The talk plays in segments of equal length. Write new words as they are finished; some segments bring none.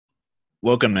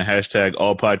Welcome to hashtag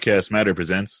All Podcasts Matter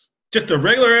presents. Just a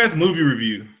regular ass movie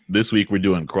review. This week we're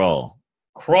doing Crawl.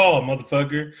 Crawl,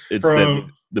 motherfucker. It's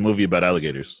the movie about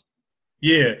alligators.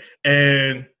 Yeah,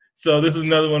 and so this is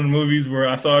another one of the movies where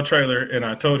I saw a trailer and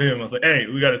I told him, I was like, hey,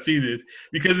 we got to see this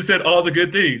because it said all the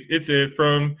good things. It said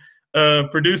from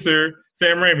producer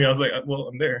Sam Raimi. I was like, well,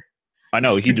 I'm there. I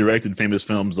know, he directed famous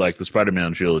films like the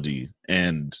Spider-Man trilogy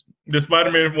and... The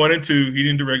Spider-Man 1 and 2, he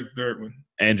didn't direct the third one.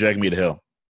 And Drag Me to Hell.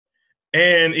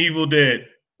 And Evil Dead.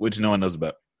 Which no one knows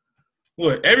about.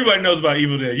 What? Everybody knows about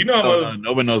Evil Dead. You know how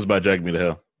nobody knows about Drag Me to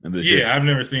Hell. Yeah, I've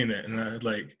never seen that. And I was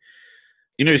like...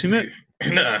 You never seen that?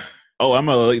 Nah. Oh, I'm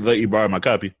going to let you borrow my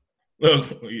copy. Well, I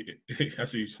see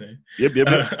what you're saying. Yep.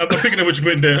 I'm picking up what you're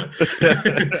putting down.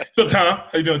 So, Tom,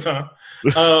 how you doing, Tom?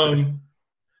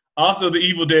 Also, the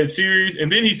Evil Dead series. And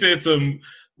then he said some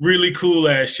really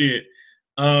cool-ass shit.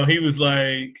 He was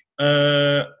like,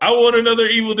 I want another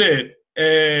Evil Dead.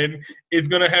 And it's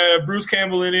going to have Bruce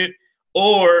Campbell in it.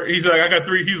 Or he's like, I got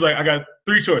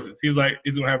three choices. He's like,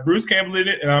 it's going to have Bruce Campbell in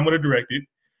it, and I'm going to direct it.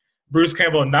 Bruce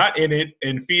Campbell not in it,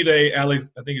 and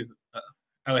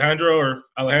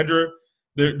Alejandra,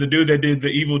 the dude that did the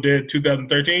Evil Dead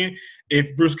 2013.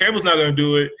 If Bruce Campbell's not going to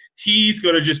do it, he's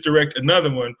going to just direct another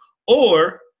one.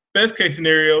 Or, best case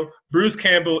scenario, Bruce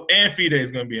Campbell and Fide is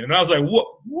going to be in it. And I was like, what?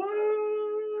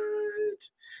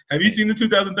 Have you seen the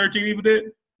 2013 Evil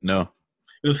Dead? No.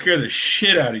 It'll scare the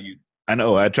shit out of you. I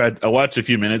know. I watched a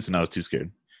few minutes and I was too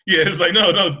scared. Yeah, it was like,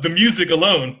 no, the music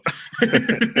alone.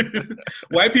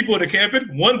 White people in the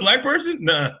camping, one black person?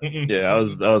 Nah. Mm-mm. Yeah, I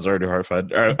was already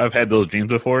horrified. I've had those dreams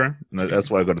before, and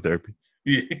that's why I go to therapy.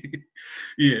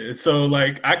 Yeah. So,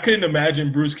 like, I couldn't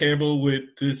imagine Bruce Campbell with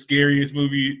the scariest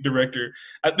movie director.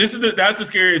 That's the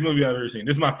scariest movie I've ever seen.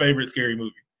 This is my favorite scary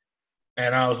movie.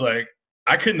 And I was like,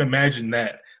 I couldn't imagine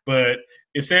that. But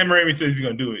if Sam Raimi says he's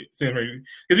going to do it, Sam Raimi,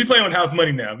 because he's playing with house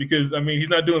money now, because, I mean, he's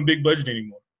not doing big budget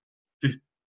anymore.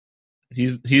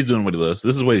 He's doing what he loves.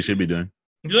 This is what he should be doing.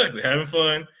 Exactly, having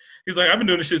fun. He's like, I've been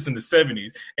doing this shit since the 70s,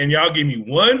 and y'all give me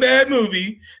one bad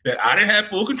movie that I didn't have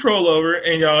full control over,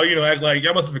 and y'all, act like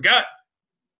y'all must have forgot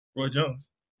Roy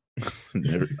Jones.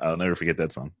 I'll never forget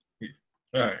that song.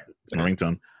 All right. It's my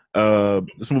ringtone.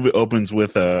 This movie opens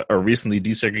with a recently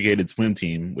desegregated swim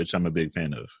team, which I'm a big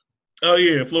fan of. Oh,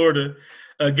 yeah, Florida.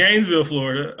 Gainesville,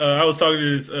 Florida. I was talking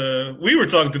to this, we were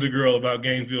talking to the girl about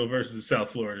Gainesville versus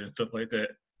South Florida and stuff like that.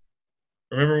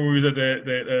 Remember when we was at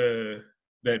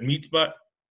that meat spot?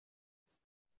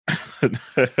 I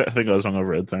think I was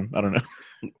hungover at the time. I don't know.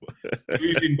 We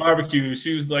was eating barbecue.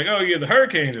 She was like, "Oh yeah, the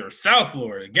Hurricanes are South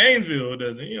Florida. Gainesville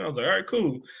doesn't." I was like, "All right,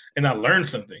 cool." And I learned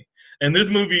something. And this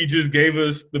movie just gave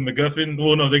us the MacGuffin.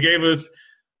 Well, no, they gave us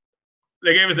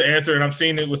the answer. And I'm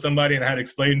seeing it with somebody, and I had to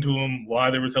explain to them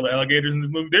why there was hella alligators in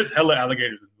this movie. There's hella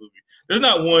alligators in this movie. There's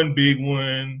not one big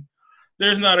one.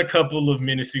 There's not a couple of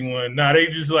menacing ones. Nah, they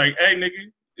just like, hey,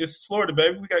 nigga, it's Florida,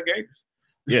 baby. We got gators.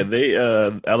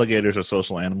 Yeah, alligators are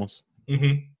social animals.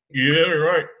 Mm-hmm. Yeah,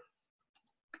 right.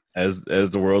 As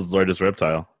the world's largest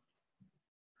reptile.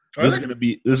 This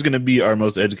is gonna be our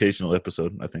most educational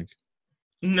episode, I think.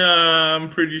 Nah, I'm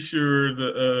pretty sure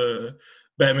the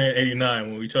Batman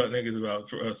 '89 when we taught niggas about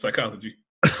psychology.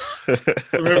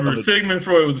 Remember, Sigmund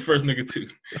Freud was the first nigga too.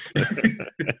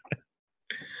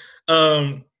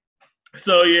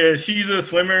 So yeah, she's a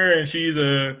swimmer, and she's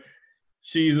a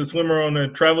swimmer on a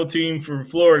travel team for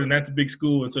Florida, and that's a big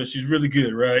school, and so she's really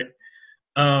good, right?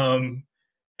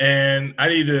 And I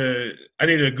need to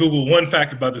Google one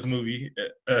fact about this movie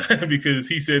because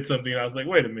he said something, and I was like,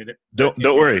 wait a minute. Don't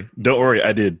worry.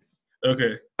 I did.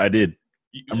 Okay. I did.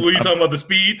 What are you talking about? The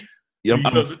speed? Yeah,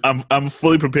 I'm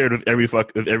fully prepared with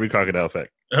every crocodile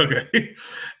fact. Okay.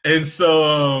 And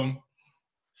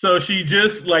so she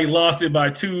just like lost it by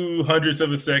 200ths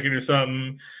of a second or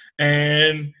something,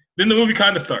 and then the movie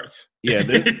kind of starts. Yeah,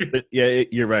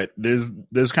 you're right. There's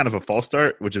kind of a false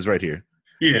start, which is right here.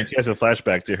 Yeah, and she has a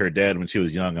flashback to her dad when she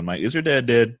was young. I'm like, is her dad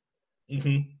dead?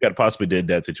 Mm-hmm. Got a possibly dead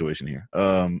dad situation here.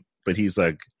 But he's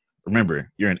like,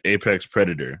 remember, you're an apex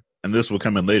predator, and this will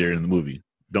come in later in the movie.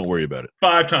 Don't worry about it.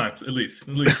 5 times, at least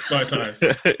 5 times.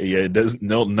 Yeah, it does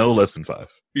no less than 5.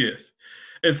 Yes.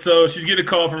 And so she's getting a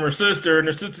call from her sister, and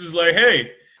her sister's like,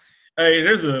 hey,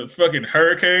 there's a fucking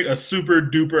hurricane, a super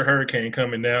duper hurricane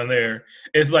coming down there.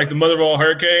 It's like the mother of all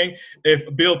hurricane.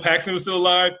 If Bill Paxton was still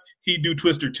alive, he'd do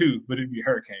Twister 2, but it'd be a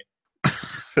hurricane.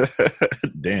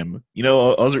 Damn. I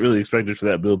wasn't really expected for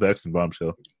that Bill Paxton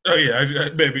bombshell. Oh, yeah,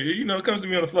 baby. It comes to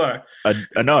me on the fly.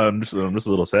 I know. I'm just a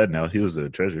little sad now. He was a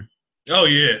treasure. Oh,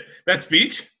 yeah. That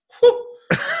speech? Whew.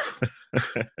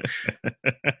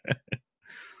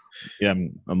 Yeah,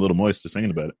 I'm a little moist just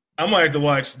thinking about it. I'm gonna have to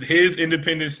watch his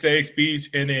Independence Day speech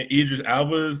and then Idris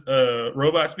Elba's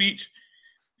robot speech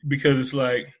because it's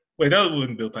like, wait, that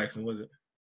wasn't Bill Paxton, was it?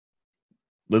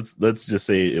 Let's just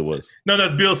say it was. No,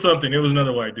 that's Bill something. It was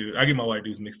another white dude. I get my white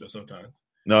dudes mixed up sometimes.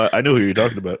 No, I know who you're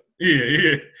talking about.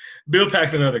 Yeah. Bill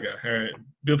Paxton, another guy. All right,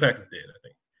 Bill Paxton's dead. I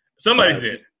think somebody's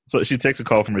dead. So she takes a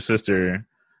call from her sister,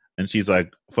 and she's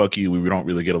like, "Fuck you. We don't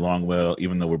really get along well,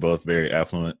 even though we're both very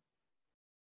affluent."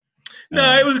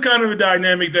 No, it was kind of a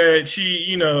dynamic that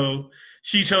she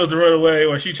chose to run away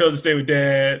or she chose to stay with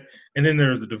dad, and then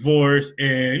there was a divorce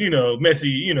and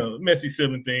messy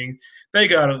sibling thing. They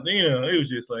got it was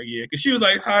just like because she was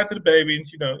like hi to the baby and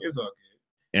it's all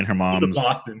good. And her mom's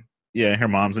Boston. Yeah, her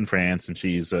mom's in France, and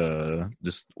she's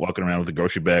just walking around with a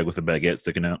grocery bag with a baguette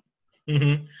sticking out.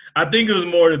 Mm-hmm. I think it was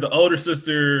more that the older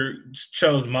sister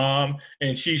chose mom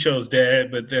and she chose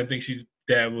dad, but then I think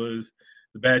dad was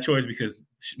the bad choice because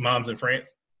mom's in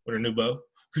France with her new beau.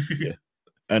 Yeah,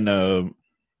 and I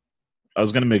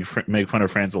was gonna make fun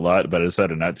of France a lot, but I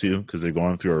decided not to because they're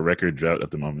going through a record drought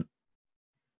at the moment.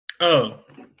 Oh,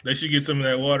 they should get some of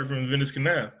that water from the Venice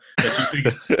Canal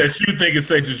that you think is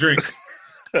safe to drink.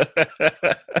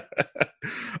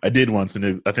 I did once,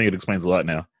 and I think it explains a lot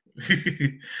now.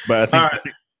 But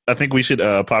I think we should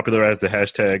popularize the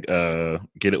hashtag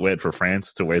 "Get It Wet for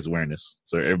France" to raise awareness.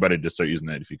 So everybody just start using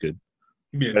that if you could.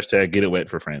 Yeah. Hashtag "Get It Wet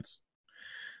for France."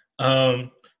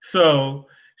 So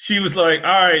she was like,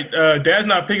 "All right, Dad's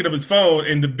not picking up his phone,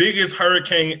 and the biggest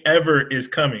hurricane ever is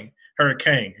coming.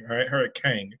 Hurricane, all right,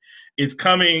 hurricane. It's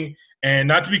coming, and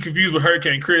not to be confused with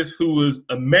Hurricane Chris, who was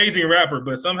amazing rapper,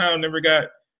 but somehow never got."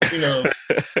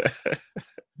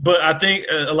 But I think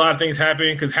a lot of things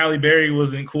happened because Halle Berry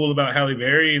wasn't cool about Halle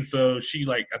Berry, and so she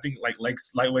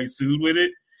lightweight sued with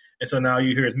it, and so now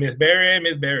you hear it's Miss Berry,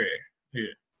 yeah,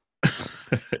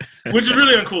 which is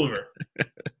really uncool of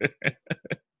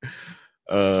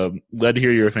her. Glad to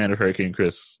hear you're a fan of Hurricane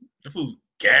Chris. That fool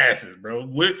gasses, bro.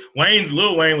 Lil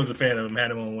Wayne was a fan of him,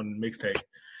 had him on one mixtape,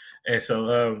 and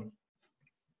so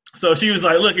she was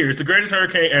like, "Look here, it's the greatest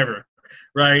hurricane ever,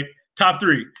 right? Top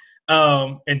 3."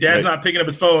 And Dad's not picking up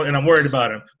his phone, and I'm worried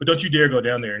about him. But don't you dare go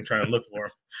down there and try to look for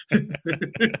him.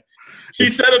 She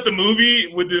set up the movie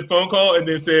with this phone call and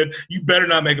then said, "You better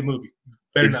not make a movie.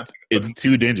 It's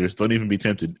too dangerous. Don't even be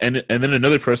tempted." And then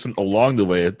another person along the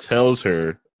way tells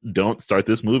her, "Don't start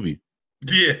this movie."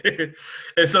 Yeah.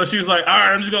 And so she was like, "All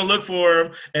right, I'm just going to look for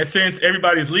him. And since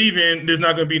everybody's leaving, there's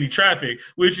not going to be any traffic."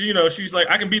 Which, she's like,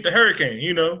 "I can beat the hurricane,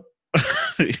 You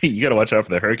got to watch out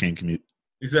for the hurricane commute.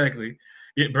 Exactly.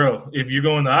 Yeah, bro, if you're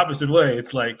going the opposite way,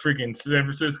 it's like freaking San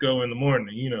Francisco in the morning.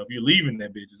 If you're leaving,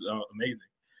 that bitch is amazing.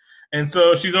 And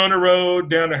so she's on the road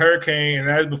down the hurricane,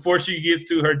 and before she gets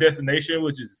to her destination,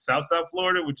 which is South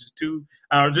Florida, which is 2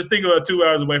 hours. Just think about 2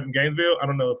 hours away from Gainesville. I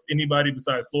don't know if anybody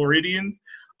besides Floridians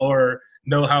or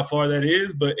know how far that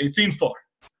is, but it seems far.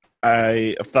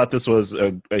 I thought this was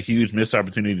a huge missed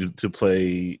opportunity to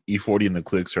play E40 in the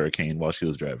Clicks Hurricane while she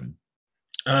was driving.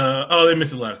 They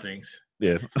missed a lot of things.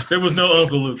 Yeah. There was no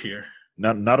Uncle Luke here.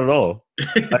 Not at all.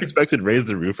 I expected Raise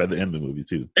the Roof at the end of the movie,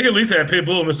 too. They could at least have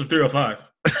Pitbull and Mr. 305.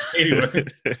 Anyway.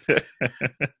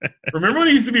 Remember when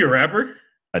he used to be a rapper?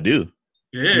 I do.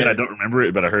 Yeah. I mean, I don't remember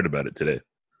it, but I heard about it today.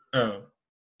 Oh.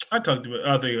 I talked about it.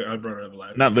 I think I brought it up a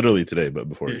lot. Not literally today, but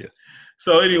before, yeah.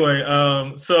 So anyway,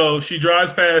 so she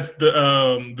drives past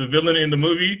the villain in the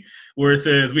movie where it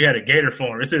says we had a gator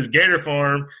farm. It says Gator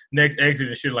Farm, next exit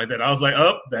and shit like that. I was like,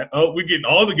 we're getting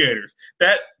all the gators.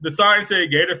 The sign said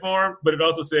Gator Farm, but it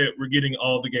also said we're getting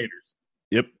all the gators.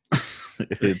 Yep.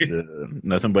 It's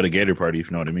nothing but a gator party, if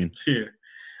you know what I mean. Yeah.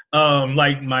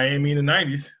 Like Miami in the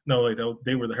 90s. No, wait,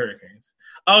 they were the Hurricanes.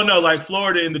 Oh no, like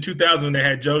Florida in the 2000s, they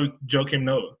had Joakim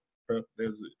Noah.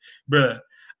 Bruh.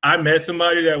 I met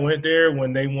somebody that went there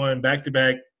when they won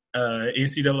back-to-back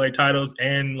NCAA titles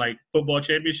and like football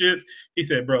championships. He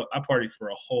said, "Bro, I partied for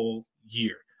a whole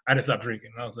year. I didn't stop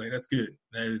drinking." And I was like, "That's good.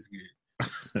 That is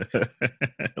good."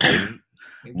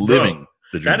 Living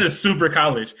the dream. That is super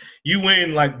college. You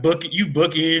win book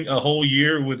in a whole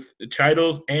year with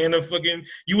titles and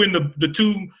you win the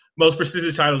 2 most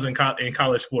prestigious titles in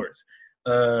college sports,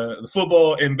 the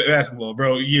football and basketball,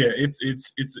 bro. Yeah, it's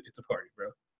a party,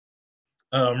 bro.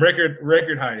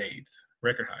 Record high AIDS.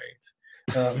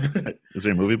 Is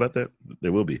there a movie about that?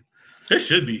 There will be. There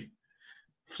should be.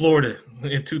 Florida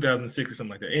in 2006 or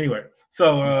something like that. Anyway,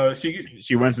 so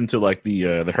she runs into like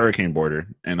the hurricane border,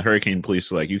 and the hurricane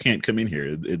police are like, "You can't come in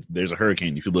here. There's a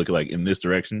hurrane. If you look like in this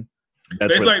direction."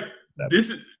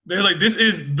 This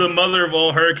is the mother of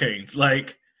all hurricanes.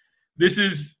 Like, this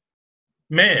is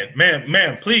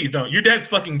man, please don't. Your dad's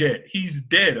fucking dead. He's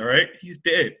dead. All right, he's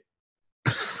dead.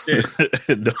 Yeah.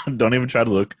 Don't even try to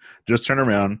look. Just turn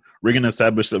around. We're gonna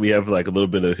establish that we have like a little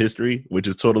bit of history, which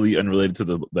is totally unrelated to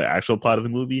the actual plot of the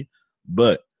movie.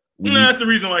 But That's the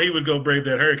reason why he would go brave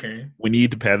that hurricane. We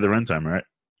need to pad the runtime, right?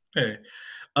 Hey.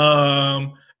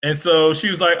 And so she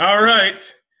was like, all right,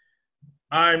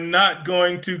 I'm not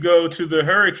going to go to the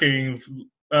hurricane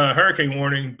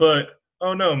warning, but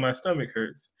oh no, my stomach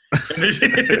hurts. And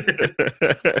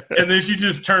then she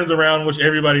just turns around, which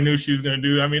everybody knew she was going to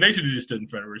do. I mean, they should have just stood in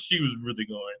front of her. She was really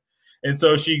going. And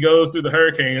so she goes through the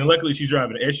hurricane, and luckily she's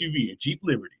driving an SUV, a Jeep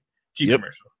Liberty, Jeep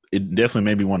commercial. It definitely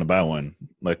made me want to buy one,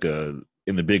 like in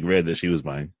the big red that she was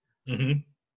buying. Mm-hmm.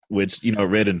 Which,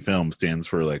 red in film stands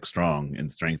for like strong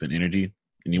and strength and energy.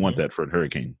 And you want that for a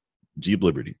hurricane. Jeep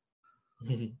Liberty.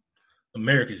 Mm-hmm.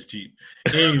 America's Jeep.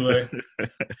 Anyway,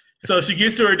 so she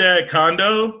gets to her dad's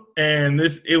condo, and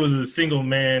it was a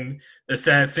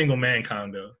sad single man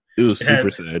condo. It was super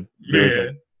sad.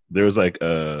 There was like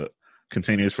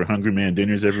containers for Hungry Man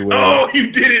dinners everywhere. Oh,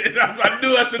 you did it! I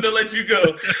knew I shouldn't have let you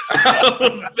go.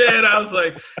 I was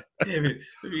like, damn it!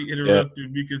 Let me interrupt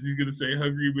him because he's gonna say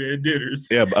Hungry Man dinners.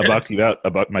 Yeah, I boxed you out.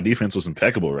 My defense was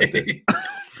impeccable right there.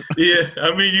 Yeah,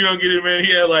 I mean, you don't get it, man.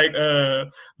 He had like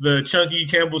the chunky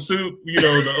Campbell soup,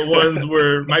 the ones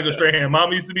where Michael Strahan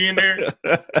mom used to be in there.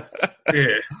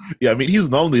 Yeah. Yeah, I mean, he's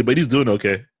lonely, but he's doing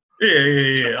okay.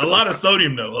 Yeah. A lot of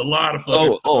sodium, though. A lot of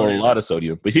sodium. A lot of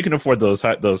sodium. But he can afford the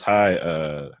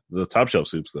top shelf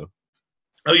soups, though.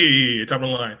 Oh, yeah. Top of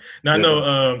the line. Not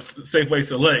no Safeway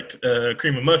Select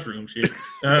cream and mushroom shit.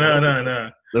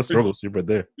 No. That's struggle soup right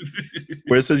there.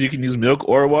 Where it says you can use milk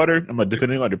or water,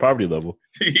 depending on your poverty level.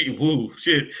 Woo,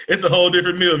 shit. It's a whole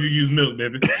different meal if you use milk,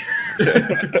 baby.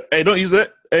 Hey, don't use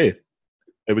that. Hey,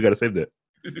 we got to save that.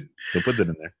 Don't put that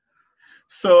in there.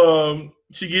 So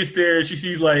she gets there. She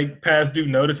sees like past due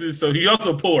notices. So he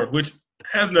also poor, which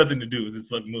has nothing to do with this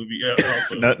fucking movie.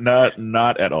 Also.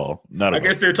 not at all. I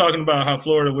guess they're talking about how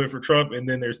Florida went for Trump, and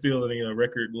then they're still in a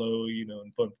record low, in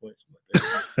fun points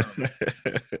like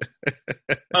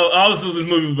that. Also, this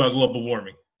movie was about global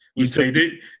warming. Which they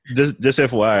did. Just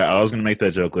FYI, I was gonna make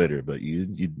that joke later, but you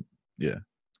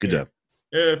good job.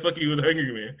 Yeah, fuck you with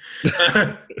Hungry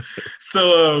Man.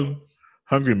 So.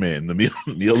 Hungry Man, the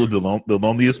meal of the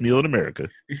loneliest meal in America.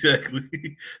 Exactly.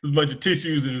 There's a bunch of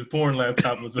tissues and his porn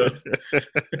laptop was up.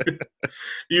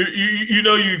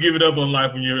 You give it up on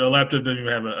life when your laptop doesn't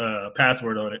even have a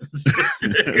password on it.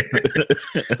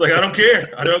 It's like I don't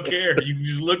care. You can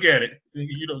just look at it.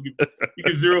 You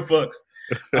give zero fucks.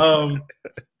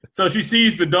 So she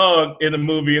sees the dog in the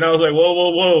movie, and I was like,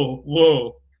 whoa.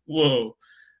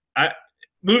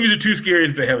 Movies are too scary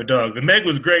if they have a dog. The Meg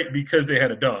was great because they had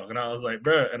a dog. And I was like,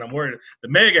 bruh, and I'm worried. The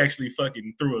Meg actually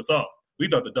fucking threw us off. We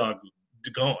thought the dog was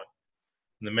gone.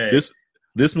 The Meg.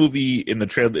 This movie in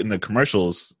the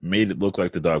commercials made it look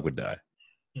like the dog would die.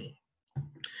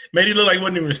 Made it look like it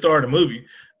wasn't even the star of the movie.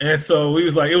 And so we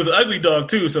was like, it was an ugly dog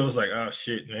too. So it was like, oh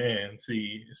shit, man.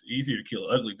 See, it's easier to kill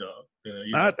an ugly dog.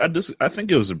 I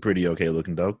think it was a pretty okay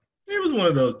looking dog. It was one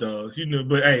of those dogs,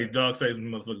 but hey, dog saves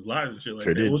motherfuckers' lives and shit like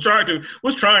that. Did. Was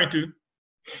trying to.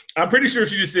 I'm pretty sure if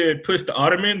she just said push the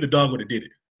ottoman, the dog would have did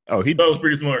it. Oh, that was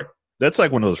pretty smart. That's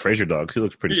like one of those Fraser dogs. He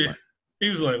looks pretty smart. He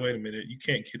was like, wait a minute, you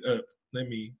can't get up. Let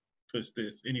me push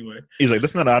this. Anyway. He's like,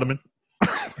 that's not ottoman.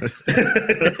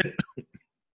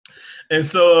 And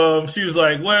so she was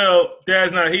like, well,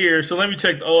 Dad's not here, so let me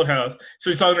check the old house.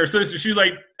 So she's talking to her sister. She was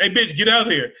like, hey, bitch, get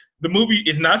out here. The movie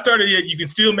is not started yet. You can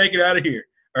still make it out of here.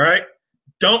 All right?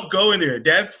 Don't go in there.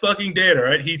 Dad's fucking dead, all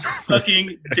right? He's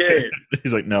fucking dead.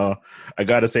 He's like, no, I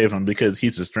got to save him because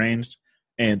he's estranged.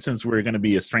 And since we're going to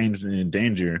be estranged and in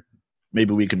danger,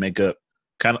 maybe we can make up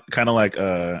kind of like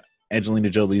Angelina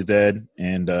Jolie's dad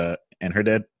and her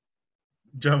dad.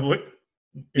 John Voight?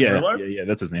 Yeah,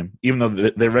 that's his name. Even though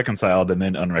they're reconciled and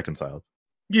then unreconciled.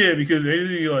 Yeah, because is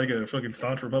he like a fucking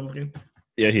staunch Republican?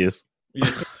 Yeah, he is. Yeah.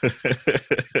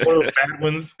 One of the bad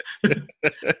ones.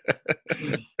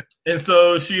 And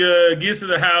so she gets to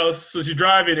the house. So she's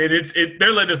driving, and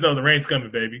they're letting us know the rain's coming,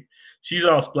 baby. She's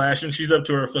all splashing. She's up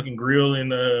to her fucking grill in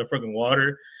fucking water.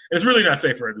 And it's really not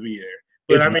safe for her to be there.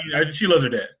 But she loves her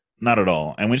dad. Not at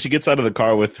all. And when she gets out of the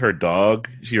car with her dog,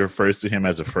 she refers to him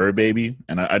as a fur baby.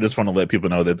 And I just want to let people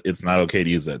know that it's not okay to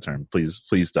use that term. Please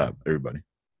stop, everybody.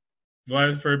 Why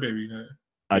is fur baby not?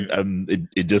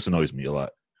 It just annoys me a lot.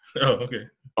 Oh, okay.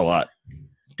 A lot.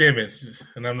 Damn it.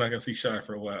 And I'm not going to see Shy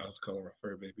for a while. I'll call her a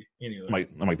fur baby. Anyway.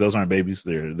 I'm like, those aren't babies.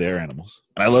 They're animals.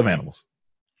 And I love animals.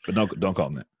 But don't call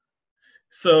them that.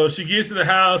 So she gets to the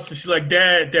house and she's like,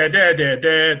 Dad.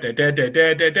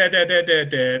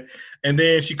 And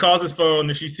then she calls his phone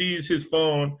and she sees his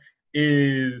phone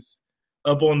is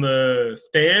up on the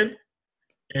stand.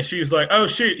 And she was like, "Oh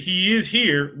shit, he is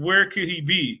here. Where could he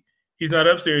be? He's not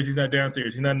upstairs. He's not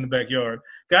downstairs. He's not in the backyard.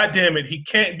 God damn it, he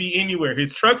can't be anywhere.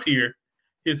 His truck's here.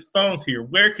 His phone's here.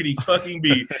 Where could he fucking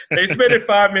be?" They spent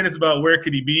 5 minutes about where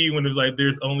could he be when it was like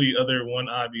there's only other one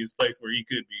obvious place where he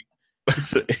could be.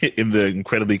 In the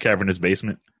incredibly cavernous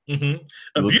basement. Mm-hmm.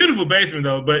 A beautiful basement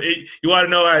though, but you want to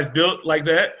know how it's built like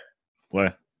that?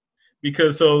 Why?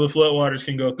 Because so the floodwaters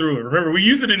can go through it. Remember, we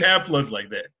used to didn't have floods like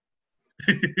that.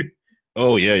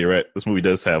 Oh yeah, you're right. This movie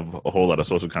does have a whole lot of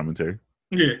social commentary.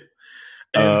 Yeah.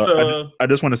 And so, I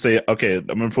just want to say, okay, I'm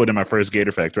gonna put in my first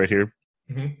gator fact right here.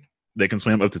 Mm-hmm. They can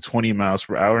swim up to 20 miles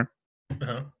per hour.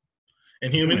 Uh-huh.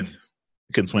 And humans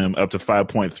can swim up to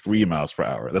 5.3 miles per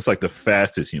hour. That's like the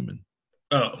fastest human.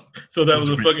 Oh, so that was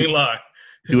a fucking lie.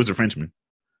 He was a Frenchman.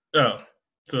 Oh,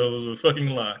 so it was a fucking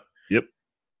lie. Yep.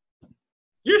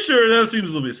 You're sure that seems a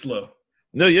little bit slow?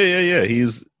 No, yeah.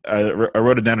 He's I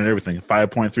wrote it down and everything.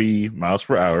 5.3 miles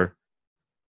per hour.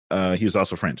 He was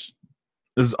also French.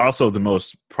 This is also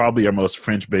probably our most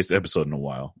French-based episode in a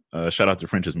while. Shout out to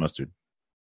French's Mustard.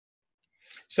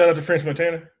 Shout out to French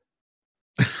Montana.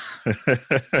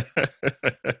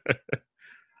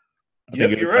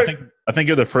 You're right. I think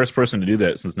you're the first person to do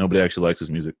that since nobody actually likes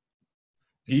his music.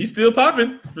 He's still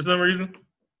popping for some reason.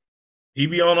 He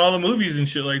be on all the movies and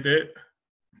shit like that.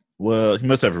 Well, he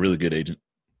must have a really good agent.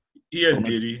 He has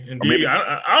Diddy. And Diddy,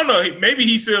 I don't know. Maybe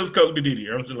he sells coke to Diddy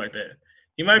or something like that.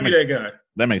 He might be that guy.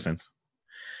 That makes sense.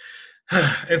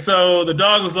 And so the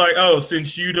dog was like, "Oh,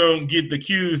 since you don't get the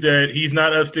cues that he's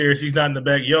not upstairs, he's not in the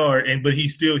backyard, but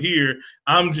he's still here,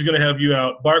 I'm just gonna help you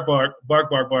out. Bark, bark, bark,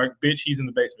 bark, bark. Bitch, he's in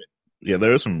the basement." Yeah,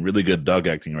 there was some really good dog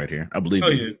acting right here. I believe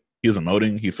he was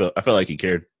emoting. I felt like he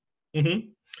cared. Mm-hmm.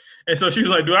 And so she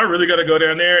was like, "Do I really got to go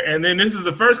down there?" And then this is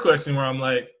the first question where I'm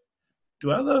like,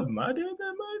 "Do I love my dad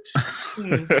that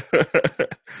much?"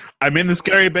 I'm in the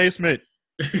scary basement.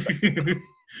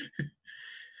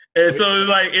 And so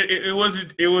it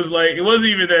wasn't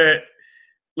even that,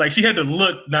 like, she had to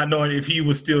look not knowing if he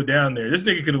was still down there. This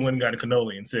nigga could have went and got a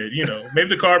cannoli and said, maybe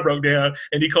the car broke down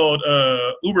and he called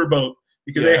Uber boat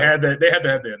because they had to have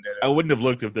that. I wouldn't have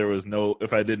looked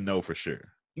if I didn't know for sure.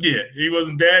 Yeah, he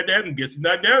wasn't dad and guess he's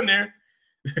not down there.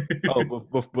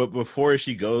 But before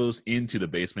she goes into the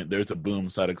basement, there's a boom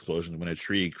side explosion when a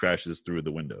tree crashes through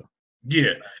the window.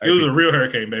 Yeah, it was a real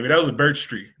hurricane, baby. That was a birch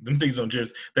tree. Them things don't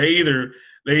just they either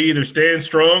stand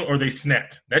strong or they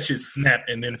snapped. That shit snapped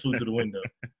and then flew through the window.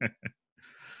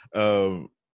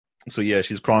 So yeah,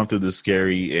 she's crawling through this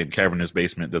scary and cavernous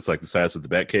basement that's like the size of the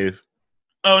Batcave.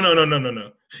 Oh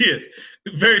no. Yes,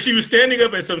 she was standing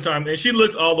up at some time, and she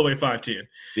looks all the way 5'10".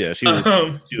 Yeah, she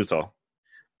was tall.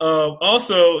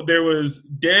 Also, there was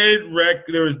dead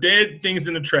things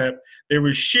in the trap. There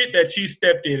was shit that she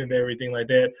stepped in and everything like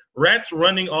that. Rats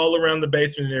running all around the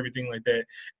basement and everything like that.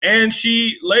 And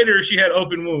she had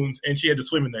open wounds and she had to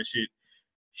swim in that shit.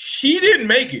 She didn't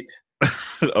make it.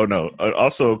 Oh no.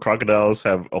 Also, crocodiles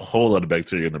have a whole lot of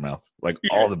bacteria in their mouth. Like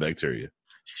all the bacteria.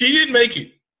 She didn't make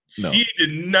it. No. She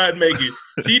did not make it.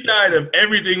 She died of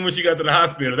everything when she got to the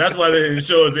hospital. That's why they didn't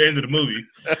show us the end of the movie.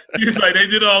 It's like they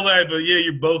did all that, but yeah,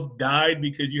 you both died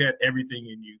because you had everything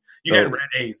in you. You had rat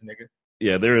AIDS, nigga.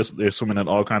 Yeah, they're swimming in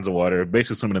all kinds of water,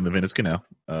 basically swimming in the Venice Canal.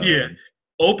 Yeah.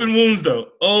 Open wounds,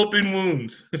 though. Open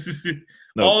wounds.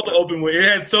 All the open wounds. It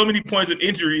had so many points of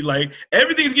injury. Like,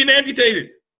 everything's getting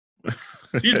amputated.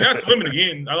 She's not swimming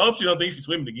again. I hope she don't think she's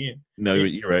swimming again. No,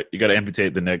 you're right. You got to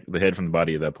amputate the head from the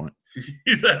body at that point.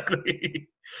 Exactly.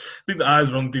 I think the eyes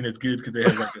are the only thing that's good because they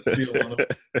have like a seal on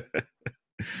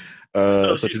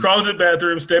them. So she's crawling to the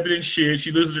bathroom, stepping in shit.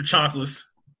 She loses her chocolates.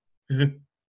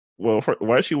 Well,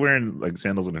 why is she wearing like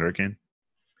sandals in a hurricane?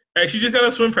 Hey, she just got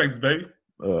a swim practice, baby.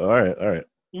 All right.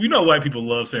 We know white people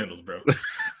love sandals, bro.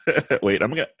 Wait,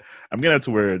 I'm gonna have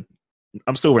to wear.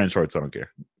 I'm still wearing shorts. I don't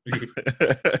care.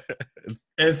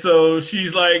 And so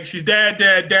she's dad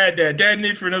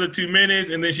it for another 2 minutes,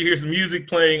 and then she hears some music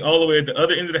playing all the way at the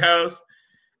other end of the house,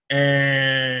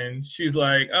 and she's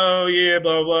like, "Oh yeah,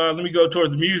 blah blah. Let me go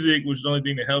towards the music," which is the only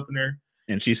thing that's helping her.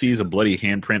 And she sees a bloody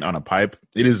handprint on a pipe.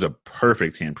 It is a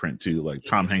perfect handprint too. Like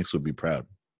Tom Hanks would be proud.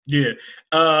 Yeah.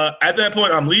 At that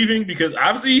point, I'm leaving because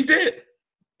obviously he's dead.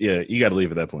 Yeah, you got to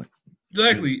leave at that point.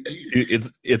 Exactly.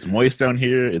 It's moist down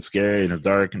here. It's scary and it's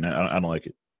dark, and I don't like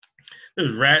it.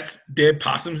 There's rats, dead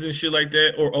possums, and shit like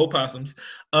that, or opossums.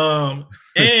 And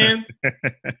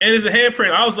it's a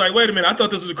handprint. I was like, wait a minute, I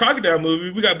thought this was a crocodile movie.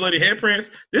 We got bloody handprints.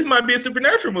 This might be a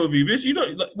supernatural movie, bitch.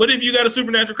 What if you got a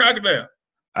supernatural crocodile?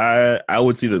 I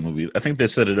would see the movie. I think they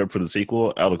set it up for the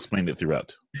sequel. I'll explain it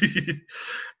throughout.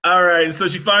 All right. So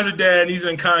she finds her dad, and he's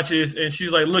unconscious, and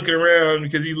she's like looking around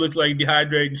because he looks like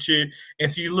dehydrated and shit.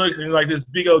 And she looks and like this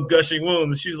big old gushing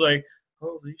wound, and she's like,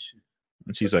 "Holy shit!"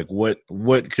 And she's like, "What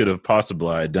could have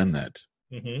possibly done that?"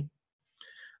 Mm-hmm.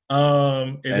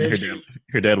 And then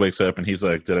her dad wakes up, and he's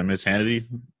like, "Did I miss Hannity?"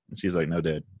 And she's like, "No,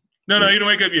 Dad. No, you don't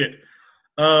wake up yet."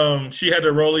 She had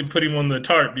to roll him, put him on the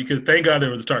tarp because thank God there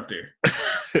was a tarp there.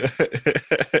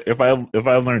 If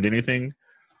I've learned anything,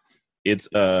 it's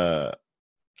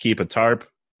keep a tarp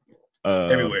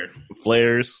everywhere,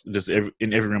 flares just in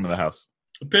every room of the house.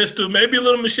 A pistol, maybe a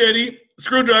little machete,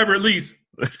 screwdriver at least.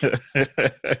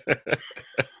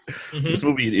 This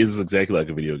movie is exactly like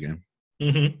a video game.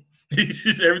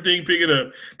 Just everything pick it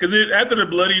up because after the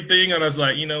bloody thing, I was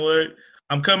like, you know what?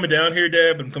 I'm coming down here,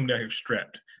 Dad, but I'm coming down here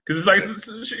strapped because it's like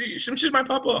some shit might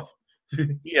pop off.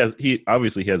 He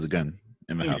obviously has a gun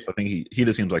in the house. I think he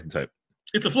just seems like the type.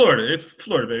 It's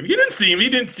Florida, baby. He didn't seem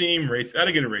racist. I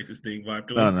didn't get a racist thing vibe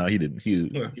to him. No, he didn't.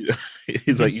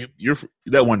 He's like you're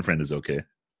that one friend is okay.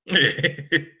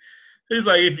 He's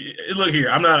like, look here,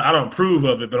 I don't approve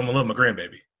of it, but I'm gonna love my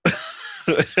grandbaby.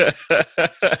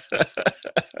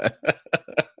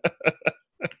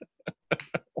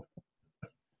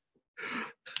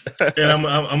 And I'm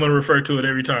gonna refer to it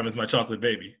every time as my chocolate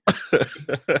baby.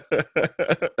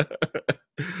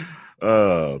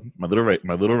 My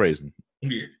little raisin.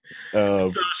 Yeah.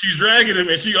 So she's dragging him,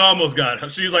 and she almost got him.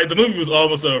 She's like, the movie was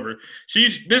almost over. She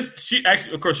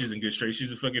actually, of course, she's in good shape.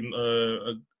 She's a fucking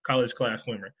a college class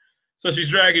swimmer. So she's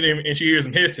dragging him, and she hears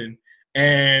him hissing,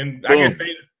 and boom. I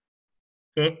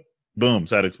guess boom,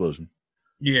 side explosion.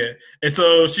 Yeah, and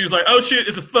so she's like, "Oh shit,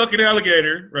 it's a fucking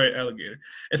alligator, right? Alligator."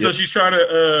 And so she's trying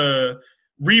to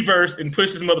reverse and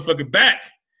push this motherfucker back,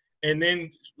 and then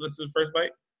what's the first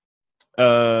bite?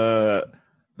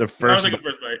 The first. I don't think it's the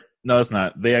first bite. No, it's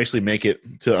not. They actually make it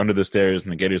to under the stairs,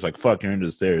 and the gator's like, "Fuck, you're under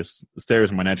the stairs. The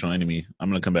stairs are my natural enemy. I'm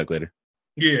gonna come back later."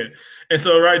 Yeah, and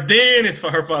so right then,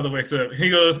 her father wakes up. He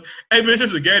goes, "Hey, bitch,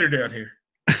 there's a gator down here."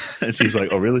 And she's like,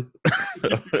 "Oh, really?"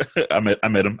 I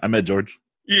met him. I met George.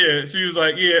 Yeah, she was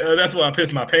like, "Yeah, that's why I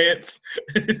pissed my pants."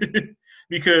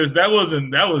 Because that was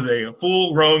a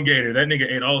full grown gator. That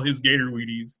nigga ate all his gator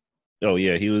Wheaties. Oh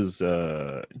yeah, he was.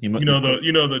 The Tim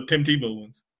Tebow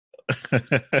ones.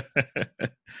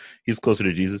 He's closer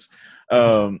to Jesus.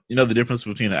 You know the difference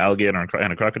between an alligator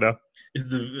and a crocodile? Is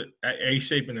the A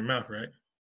shape in their mouth, right?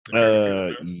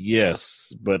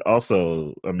 Yes, but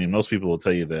also, I mean, most people will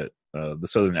tell you that the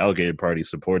Southern Alligator Party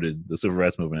supported the Civil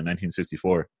Rights Movement in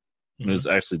 1964. It was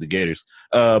actually the Gators.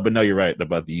 But no, you're right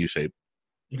about the U shape.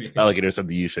 Alligators have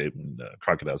the U shape, and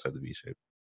crocodiles have the V shape.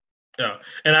 Oh,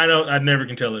 and I never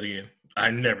can tell it again. I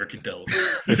never can tell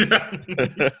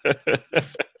them.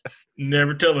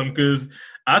 Never tell them because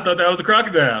I thought that was a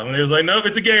crocodile. And they was like, nope,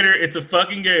 it's a gator. It's a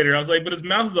fucking gator. I was like, but his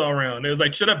mouth is all around. They was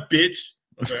like, shut up, bitch.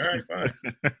 I was like, all right,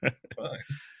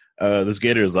 fine. This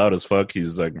gator is loud as fuck.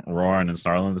 He's like roaring and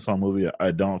snarling this whole movie.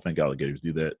 I don't think alligators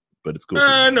do that, but it's cool.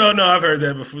 No, I've heard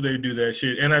that before they do that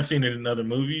shit. And I've seen it in other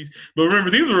movies. But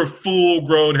remember, these were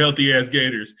full-grown, healthy-ass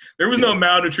gators. There was no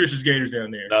malnutritious gators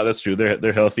down there. No, that's true.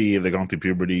 They're healthy. They're going through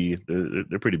puberty.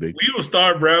 They're pretty big. We will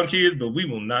starve brown kids, but we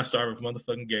will not starve a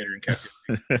motherfucking gator in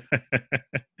captivity.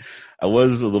 I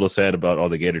was a little sad about all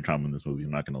the gator trauma in this movie.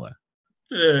 I'm not going to lie.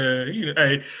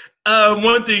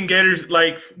 One thing gators,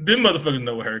 like, them motherfuckers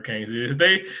know what hurricanes is.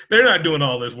 They're not doing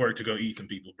all this work to go eat some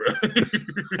people, bro.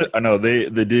 I know they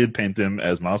did paint them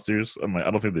as monsters. I'm like,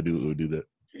 I don't think they would do that.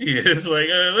 Yeah, it's like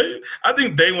I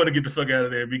think they want to get the fuck out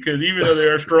of there because even though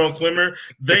they're a strong swimmer,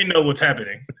 they know what's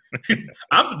happening.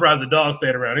 I'm surprised the dog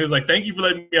stayed around. He was like, "Thank you for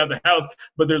letting me out of the house,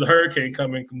 but there's a hurricane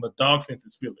coming." From the dog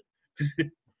senses feel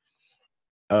it.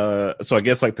 So I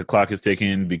guess like the clock is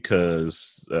ticking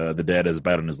because the dad has a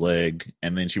bite on his leg,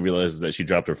 and then she realizes that she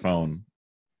dropped her phone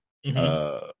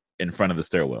in front of the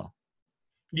stairwell.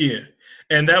 Yeah,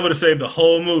 and that would have saved the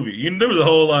whole movie. There was a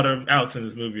whole lot of outs in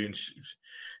this movie, and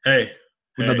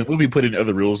no, the movie put in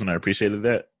other rules, and I appreciated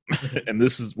that. And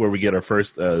this is where we get our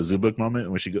first Zoo Book moment,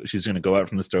 when she's going to go out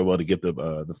from the stairwell to get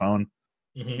the phone.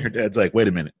 Her dad's like, "Wait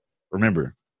a minute,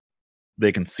 remember,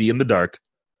 they can see in the dark."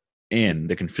 And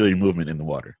they can feel your movement in the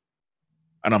water.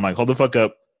 And I'm like, hold the fuck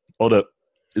up. Hold up.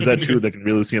 Is that true? They can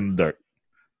really see in the dark?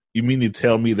 You mean to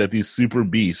tell me that these super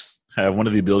beasts have one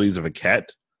of the abilities of a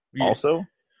cat also?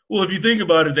 Well, if you think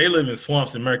about it, they live in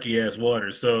swamps and murky-ass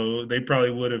water, so they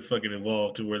probably would have fucking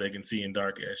evolved to where they can see in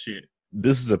dark-ass shit.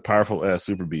 This is a powerful-ass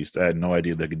super beast. I had no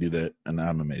idea they could do that, and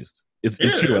I'm amazed. It's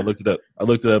true. I looked it up. I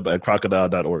looked it up at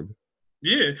crocodile.org.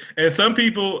 Yeah, and some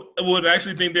people would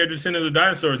actually think they're descendants of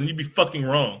dinosaurs, and you'd be fucking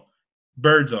wrong.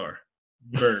 Birds are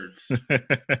birds.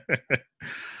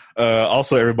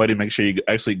 Also, everybody make sure you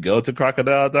actually go to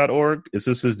crocodile.org. It's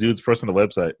just this dude's personal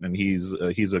website, and he's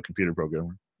a computer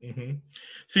programmer. Mm-hmm.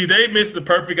 See, they missed the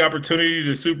perfect opportunity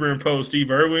to superimpose Steve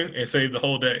Irwin and save the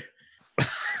whole day.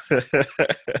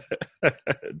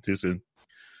 Too soon.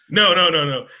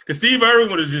 No. Because Steve Irwin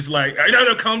would have just like,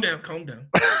 no, calm down.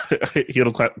 He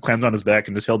would have clammed on his back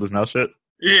and just held his mouth shut.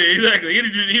 Yeah, exactly. He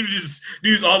would just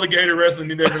use all the gator wrestling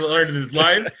he never learned in his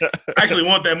life. I actually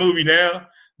want that movie now,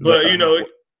 but wait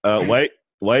a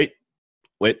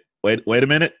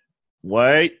minute.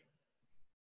 Wait.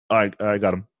 I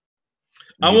got him.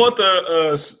 I want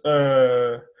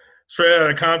the Straight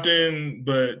Outta Compton,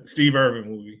 but Steve Irwin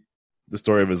movie. The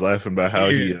story of his life and about how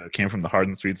he came from the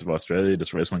hardened streets of Australia,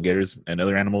 just wrestling gators and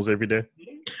other animals every day.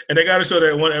 And they got to show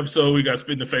that one episode we got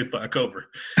spit in the face by a cobra.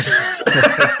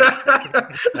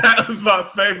 That was my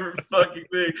favorite fucking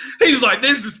thing. He was like,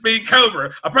 "This is Speed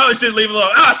Cobra. I probably shouldn't leave it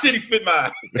alone." Ah, shit, he spit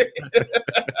mine.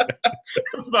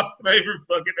 That's my favorite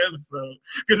fucking episode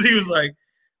because he was like,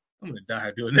 "I'm gonna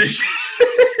die doing this shit."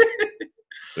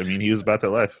 I mean, he was about that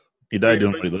life. He died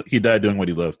doing what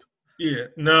he loved. Yeah,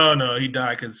 no, he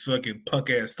died because fucking punk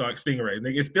ass stingrays.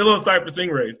 Nigga, it's still on site for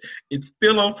stingrays. It's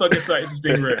still on fucking site for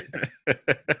stingrays.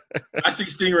 I see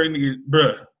stingray, nigga,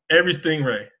 bruh. Every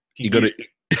stingray. You go to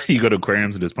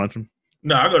aquariums and just punch them.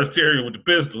 No, I go to stereo with the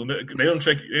pistol. They don't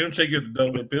check you. They don't check you at the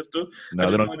door with a pistol. No,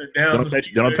 they don't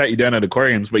pat you down at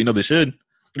aquariums, but they should.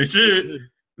 They should.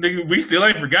 Nigga, we still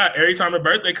ain't forgot. Every time a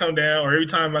birthday come down, or every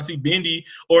time I see Bendy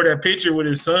or that picture with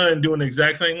his son doing the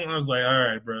exact same one, I was like, all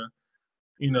right, bro.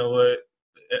 You know what?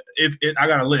 I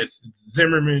got a list. It's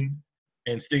Zimmerman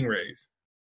and stingrays.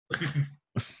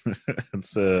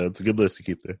 It's a good list to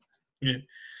keep there. Yeah.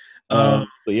 But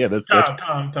yeah, that's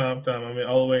Tom. I mean,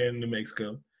 all the way in New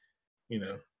Mexico.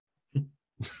 You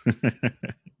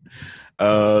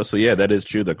know. So yeah, that is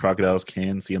true. The crocodiles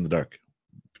can see in the dark.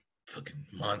 Fucking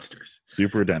monsters.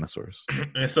 Super dinosaurs.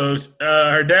 And so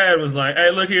her dad was like, "Hey,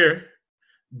 look here.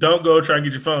 Don't go try and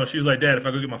get your phone." She was like, "Dad, if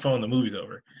I go get my phone, the movie's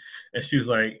over." And she was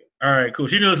like, all right, cool.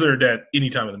 She knew this was her dad any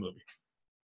time in the movie.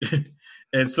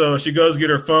 And so she goes get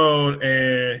her phone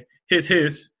and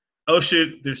hiss. Oh,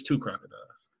 shit, there's two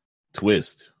crocodiles.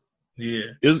 Twist.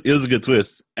 Yeah. It was a good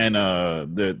twist. And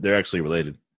they're actually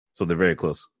related. So they're very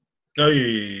close. Oh,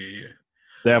 yeah.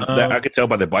 I could tell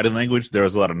by their body language, there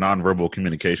was a lot of nonverbal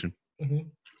communication. Mm-hmm.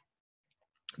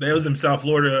 That was in South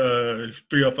Florida,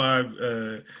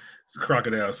 305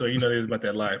 crocodile, so they was about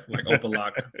that life, like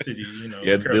Opalak City,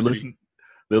 Yeah, they listen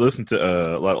to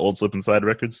a lot of old Slip and Slide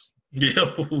records. Yeah,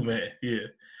 oh man, yeah.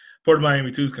 Port of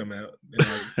Miami 2's coming out.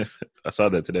 I saw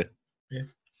that today. Yeah,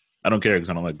 I don't care because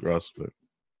I don't like Ross, but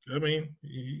I mean,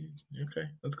 okay,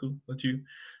 that's cool. That's you.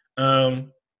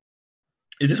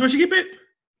 Is this what you get bit?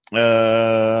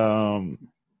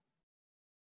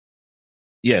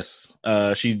 Yes.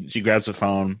 She grabs the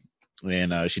phone.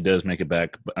 And she does make it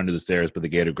back under the stairs, but the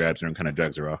gator grabs her and kind of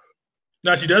drags her off.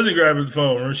 No, she doesn't grab her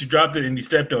phone. Remember, she dropped it and he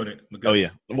stepped on it. Oh, yeah.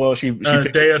 Well, she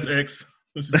Deus Ex.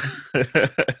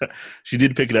 She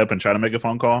did pick it up and try to make a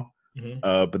phone call, mm-hmm.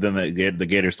 But then the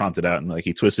gator stomped it out and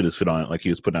he twisted his foot on it like he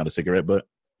was putting out a cigarette butt.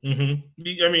 Mm-hmm.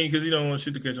 I mean, because you don't want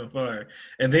shit to catch on fire.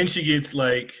 And then she gets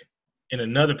in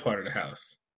another part of the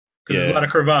house because there's a lot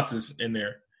of crevasses in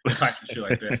there, pipes and shit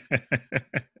like that.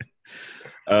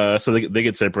 So they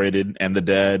get separated, and the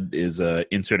dad is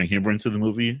inserting humor into the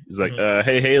movie. He's like, mm-hmm.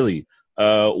 Hey, Haley,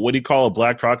 what do you call a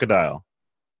black crocodile?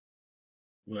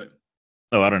 What?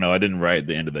 Oh, I don't know. I didn't write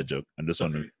the end of that joke. I'm just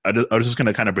wondering. I was just going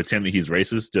to kind of pretend that he's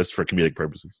racist just for comedic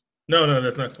purposes. No,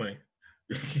 that's not funny.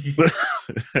 That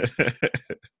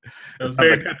was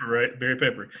Barry Pepper, right? Barry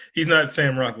Pepper. He's not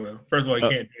Sam Rockwell. First of all, he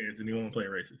can't dance, and he won't play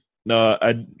racist. No,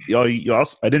 I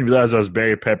didn't realize I was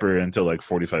Barry Pepper until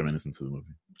 45 minutes into the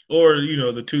movie. Or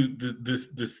the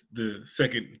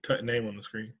second name on the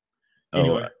screen.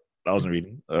 Anyway, I wasn't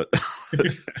reading.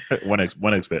 One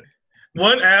expert.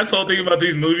 One asshole thing about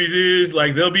these movies is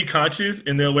they'll be conscious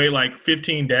and they'll wait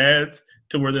 15 dads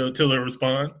till they'll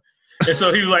respond. And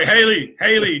so he was like, Haley,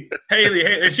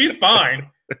 and she's fine.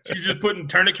 She's just putting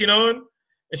tourniquet on,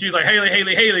 and she's like,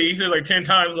 Haley. He said 10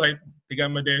 times, they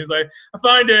got my dad. He's like, I'm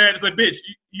fine, Dad. It's like, bitch,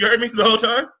 you heard me the whole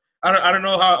time? I don't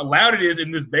know how loud it is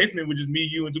in this basement with just me,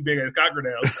 you, and two big ass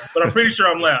crocodiles, but I'm pretty sure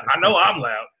I'm loud. I know I'm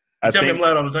loud. Tell me I'm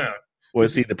loud all the time. Well,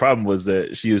 see, the problem was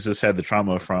that she just had the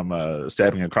trauma from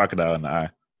stabbing a crocodile in the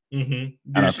eye.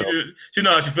 Mm-hmm. Yeah, she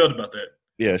know how she felt about that.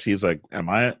 Yeah, she's like, "Am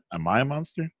I a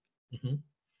monster?" Mm-hmm.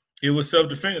 It was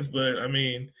self-defense, but I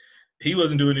mean, he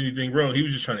wasn't doing anything wrong. He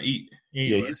was just trying to eat.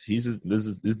 Anyway. Yeah,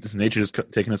 this nature is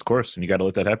taking its course, and you got to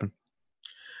let that happen.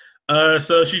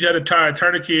 So she had to tie a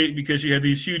tourniquet because she had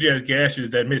these huge ass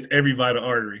gashes that missed every vital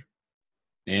artery.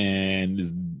 And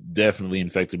is definitely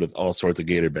infected with all sorts of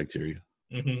gator bacteria.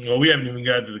 Mm-hmm. Well, we haven't even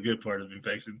gotten to the good part of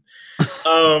infection.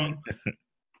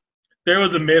 There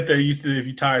was a myth that used to, if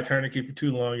you tie a tourniquet for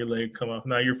too long, your leg come off.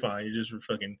 No, you're fine. You're just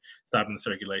fucking stopping the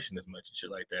circulation as much and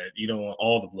shit like that. You don't want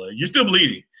all the blood. You're still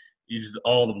bleeding. You just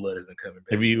all the blood isn't coming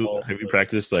back. Have you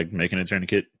practiced like making a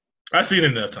tourniquet? I've seen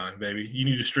it enough time, baby. You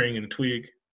need a string and a twig.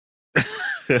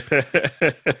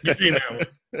 You've seen that one.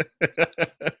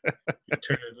 You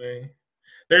turn the thing.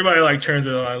 Everybody like turns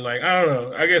it on. Like, I don't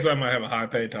know. I guess I might have a high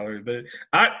pain tolerance, but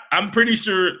I'm pretty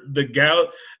sure the gout,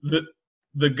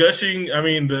 the gushing, I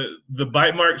mean the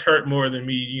bite marks hurt more than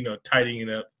me, you know, tightening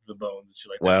up the bones and shit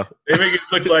like that. Wow. They make it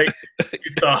look like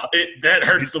that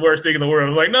hurts the worst thing in the world.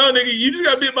 I'm like, no, nigga, you just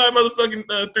got bit by a motherfucking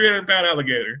 300-pound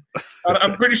alligator.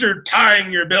 I'm pretty sure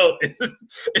tying your belt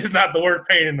is not the worst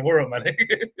pain in the world, my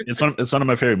nigga. It's one of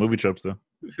my favorite movie tropes, though.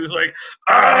 It's like,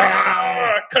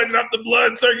 cutting up the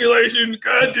blood circulation.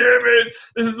 God damn it.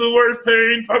 This is the worst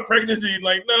pain. Fuck pregnancy.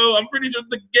 Like, no, I'm pretty sure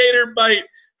the gator bite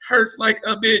hurts like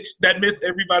a bitch that missed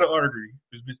every vital artery.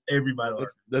 Just missed every vital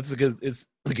artery. That's because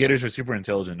the gators are super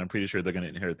intelligent. I'm pretty sure they're going to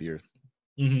inherit the earth.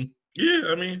 Mm-hmm.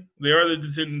 Yeah, I mean, they are the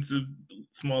descendants of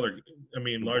larger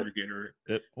gator.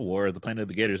 Or the planet of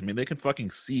the gators. I mean, they can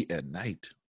fucking see at night.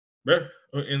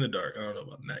 In the dark. I don't know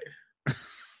about night.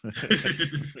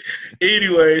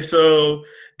 Anyway, so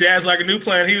Dad's like a new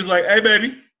plan. He was like, hey,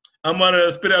 baby, I'm going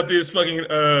to spit out this fucking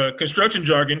construction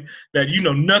jargon that you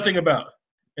know nothing about.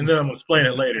 And then I'm going to explain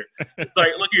it later. It's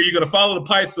like, look here, you're going to follow the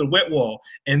pipes to the wet wall.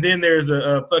 And then there's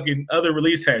a fucking other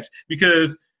release hatch.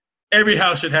 Because every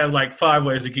house should have like 5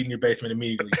 ways to get in your basement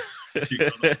immediately.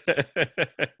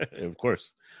 Of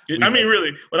course. I mean,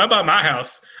 really, when I buy my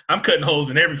house, I'm cutting holes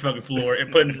in every fucking floor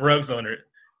and putting rugs on it.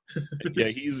 Yeah,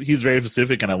 he's very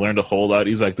specific, and I learned a whole lot.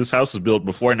 He's like, this house was built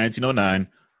before 1909.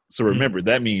 So remember,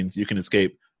 that means you can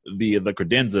escape via the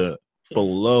credenza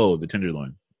below the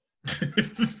tenderloin.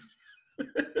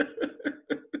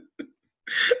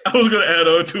 I was going to add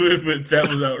on to it, but that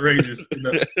was outrageous.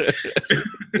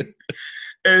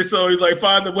 And so he's like,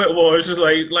 find the wet wall. It's just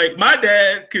like my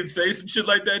dad could say some shit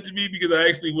like that to me because I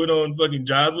actually went on fucking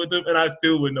jobs with him, and I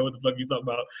still wouldn't know what the fuck he's talking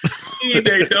about. He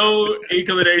had no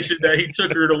inclination that he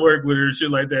took her to work with her and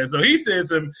shit like that. So he said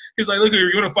he's like, look here,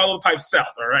 you're going to follow the pipe south,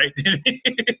 all right?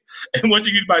 And once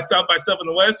you get by south in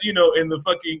the west, you know, in the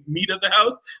fucking meat of the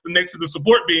house, next to the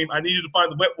support beam, I need you to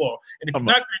find the wet wall. And if you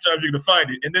knock 3 times, you're going to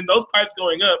find it. And then those pipes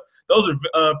going up, those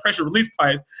are pressure release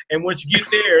pipes. And once you get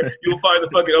there, you'll find the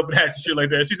fucking open hatch and shit like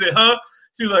that. She said, huh?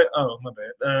 She was like, oh, my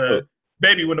bad.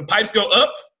 Baby, when the pipes go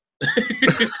up,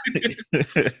 if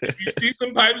you see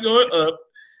some pipes going up,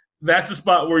 that's the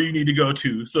spot where you need to go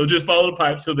to. So just follow the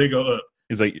pipes till they go up.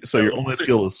 He's like, so your only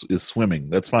skill is swimming.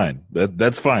 That's fine.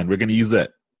 That's fine. We're going to use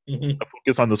that. Mm-hmm.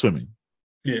 Focus on the swimming.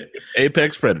 Yeah.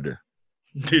 Apex predator.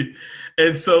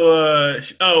 And so,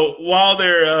 while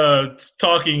they're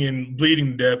talking and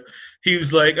bleeding to death, he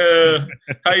was like,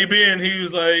 how you been? He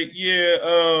was like, yeah,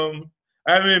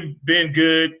 I haven't been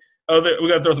good. Oh, we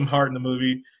got to throw some heart in the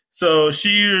movie. So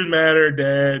she was mad at her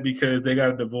dad because they got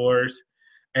a divorce.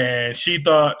 And she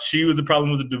thought she was the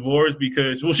problem with the divorce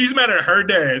she's mad at her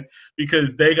dad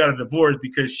because they got a divorce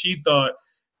because she thought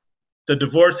the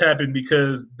divorce happened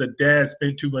because the dad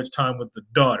spent too much time with the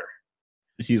daughter.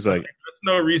 He's like, that's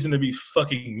no reason to be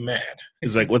fucking mad.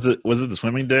 He's like, was it the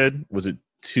swimming, Dad? Was it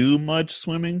too much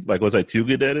swimming? Like, was I too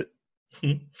good at it?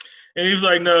 And he was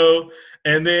like, no.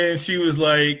 And then she was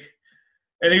like,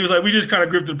 and he was like, we just kind of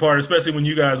gripped it apart, especially when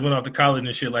you guys went off to college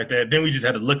and shit like that. Then we just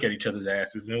had to look at each other's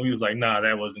asses. And we was like, nah,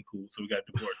 that wasn't cool. So we got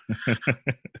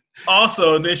divorced.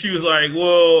 Also, then she was like,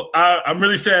 well, I'm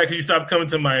really sad because you stopped coming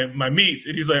to my meets.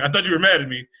 And he was like, I thought you were mad at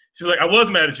me. She was like, I was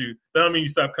mad at you. That don't mean you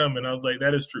stopped coming. I was like,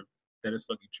 that is true. That is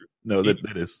fucking true. No,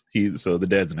 that is. So the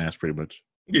dad's an ass pretty much.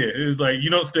 Yeah, it was like,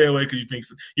 you don't stay away because you think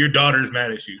your daughter's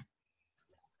mad at you.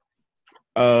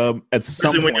 At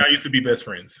some point, when y'all used to be best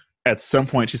friends. At some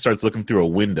point, she starts looking through a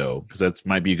window because that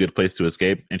might be a good place to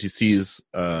escape, and she sees.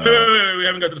 Wait, we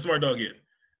haven't got to the smart dog yet.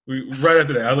 Right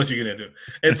after that, I'll let you get into it.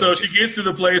 And so she gets to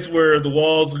the place where the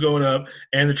walls are going up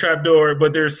and the trap door,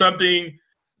 but there's some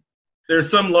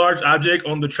large object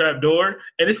on the trap door,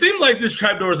 and it seemed like this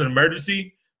trap door is an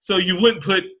emergency, so you wouldn't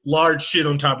put large shit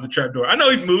on top of the trap door. I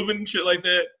know he's moving and shit like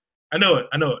that. I know it.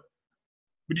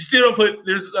 But you still don't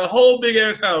there's a whole big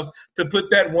ass house to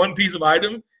put that one piece of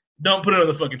item. Don't put it on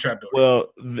the fucking trapdoor.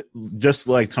 Well, just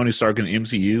like Tony Stark in the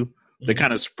MCU, they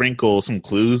kind of sprinkle some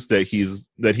clues that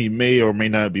he may or may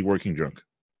not be working drunk.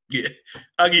 Yeah,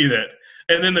 I'll give you that.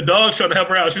 And then the dog's trying to help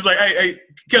her out. She's like, hey,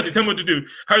 Kelsey, tell me what to do.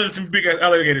 There's some big ass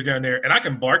alligators down there, and I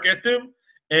can bark at them.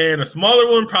 And a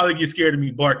smaller one probably gets scared of me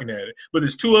barking at it. But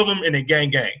there's two of them, and they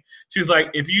gang. She's like,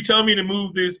 if you tell me to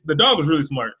move this, the dog was really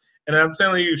smart. And I'm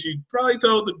telling you, if she probably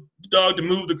told the dog to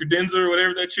move the credenza or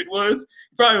whatever that shit was,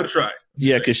 he probably would have tried.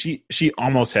 Yeah, because she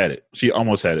almost had it. She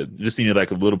almost had it. Just needed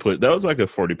like a little put. That was like a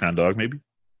 40-pound dog, maybe.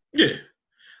 Yeah.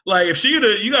 Like if she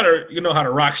you gotta know how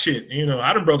to rock shit. You know,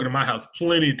 I done broken in my house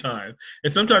plenty of times.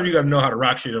 And sometimes you gotta know how to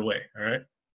rock shit away. All right.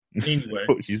 Anyway.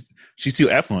 she's too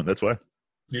affluent, that's why.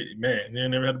 Man, you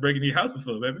never had to break into your house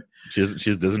before, baby. She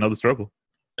doesn't know the struggle.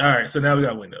 All right, so now we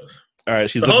got windows. All right,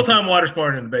 the whole time water's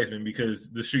pouring in the basement because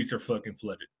the streets are fucking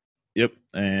flooded. Yep,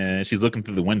 and she's looking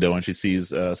through the window and she sees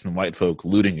some white folk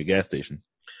looting a gas station.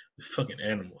 The fucking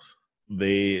animals.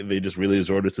 They just really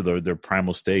resorted to their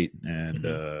primal state, and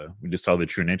we just saw their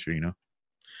true nature, you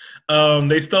know.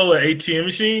 They stole an ATM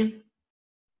machine.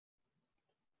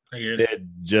 I guess. They had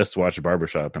just watched a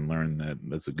barbershop and learned that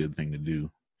that's a good thing to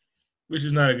do. Which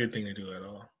is not a good thing to do at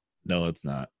all. No, it's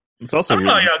not. It's also I don't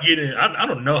know how y'all get in. I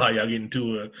don't know how y'all get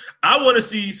into it. I want to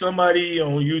see somebody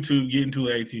on YouTube get into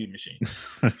an ATM machine.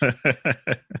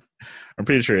 I'm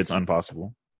pretty sure it's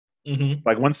impossible. Mm-hmm.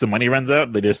 Like once the money runs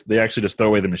out, they actually just throw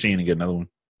away the machine and get another one.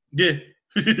 Yeah,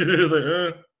 it's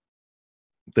like,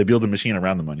 They build the machine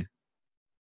around the money.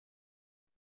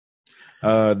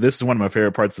 This is one of my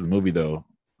favorite parts of the movie, though.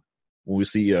 When we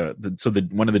see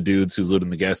one of the dudes who's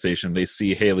looting the gas station, they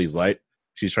see Haley's light.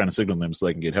 She's trying to signal them so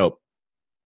they can get help.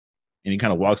 And he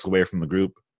kind of walks away from the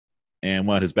group. And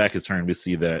when his back is turned, we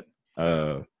see that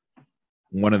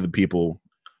one of the people,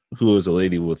 who is a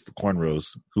lady with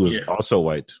cornrows, who is also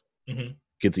white,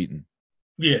 gets eaten.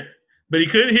 Yeah. But he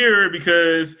couldn't hear her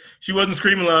because she wasn't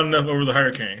screaming loud enough over the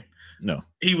hurricane. No.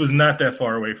 He was not that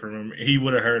far away from him. He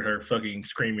would have heard her fucking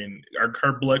screaming,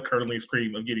 her blood-curdling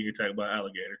scream of getting attacked by an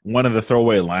alligator. One of the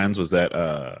throwaway lines was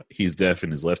that he's deaf in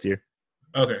his left ear.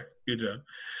 Okay, good job.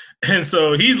 And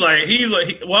so he's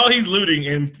like, while he's looting,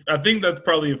 and I think that's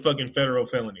probably a fucking federal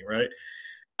felony, right?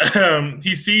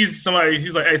 He sees somebody,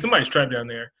 he's like, hey, somebody's trapped down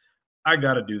there. I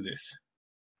gotta do this.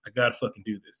 I gotta fucking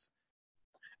do this.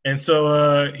 And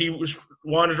so he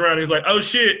wanders around, and he's like, oh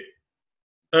shit.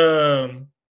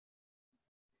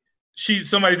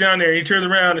 Somebody's down there. He turns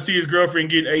around and sees his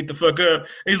girlfriend getting ate the fuck up. And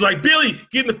he's like, Billy,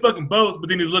 get in the fucking boats. But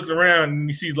then he looks around and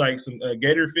he sees like some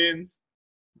gator fins.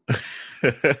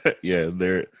 Yeah,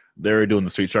 they're doing the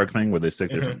street shark thing where they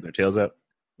stick their tails out.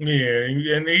 Yeah,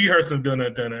 and he heard some dun.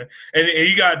 And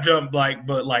he got jumped by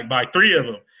three of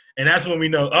them. And that's when we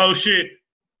know, oh shit,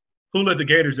 who let the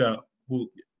gators out? Who?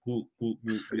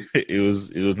 It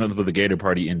was nothing but the gator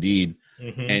party indeed.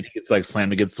 And he gets like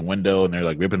slammed against the window, and they're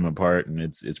like ripping him apart, and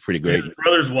it's pretty great. His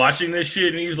brother's watching this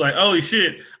shit, and he's like, "Holy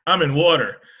shit, I'm in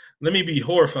water. Let me be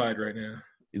horrified right now."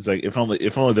 It's like if only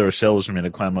there were shelves for me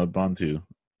to climb up onto,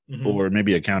 or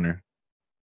maybe a counter.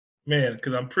 Man,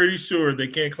 because I'm pretty sure they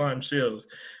can't climb shelves.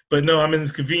 But no, I'm in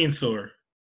this convenience store,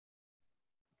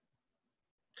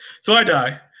 so I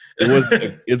die.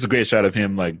 It's a great shot of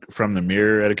him like from the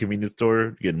mirror at a convenience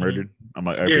store getting murdered. I'm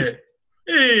like,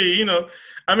 hey, you know.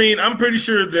 I mean, I'm pretty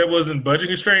sure that wasn't budget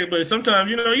constraint, but sometimes,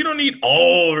 you know, you don't need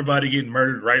everybody getting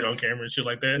murdered right on camera and shit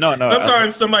like that. No.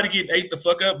 Sometimes somebody getting ate the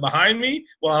fuck up behind me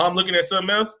while I'm looking at something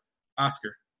else.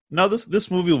 Oscar. No,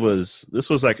 this movie was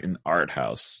like an art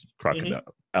house crocodile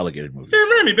alligator movie. Sam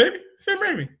Raimi, baby. Sam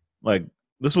Raimi. Like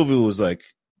this movie was like,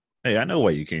 hey, I know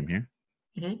why you came here.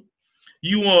 Mm-hmm.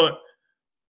 You want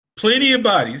plenty of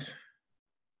bodies,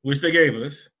 which they gave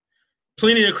us,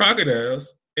 plenty of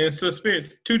crocodiles, and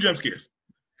suspense, 2 jump scares.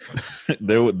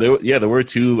 There were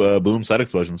 2 boom side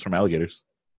explosions from alligators.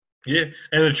 Yeah,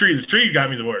 and the tree got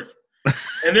me the worst.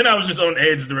 And then I was just on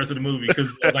edge the rest of the movie because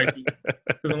I'm like,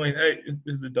 hey,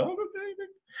 is the dog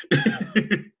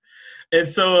okay? And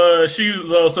so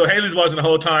so Haley's watching the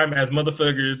whole time as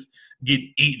motherfuckers get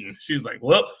eaten. She was like,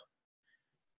 well,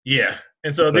 yeah.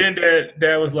 And so then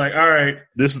dad was like, all right.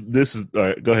 This is all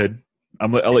right, go ahead. I'll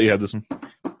let you have this one.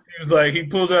 He was like, he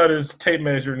pulls out his tape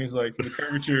measure and he's like, for the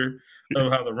curvature of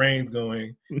how the rain's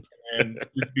going, and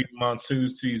this be monsoon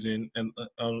season, and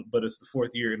but it's the 4th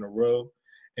year in a row.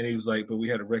 And he was like, but we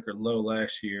had a record low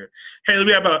last year. Hey, it'll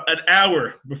be about an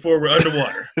hour before we're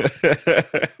underwater.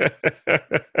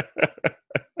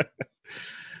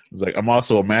 It's like I'm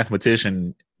also a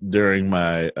mathematician during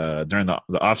my during the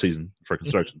off season for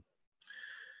construction.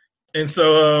 And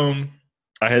so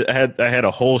I had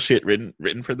a whole shit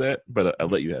written for that, but I'll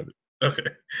let you have it.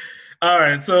 Okay. All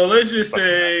right. So let's just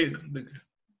say,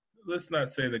 let's not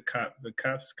say the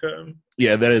cops come.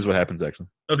 Yeah, that is what happens actually.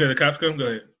 Okay, the cops come. Go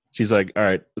ahead. She's like, all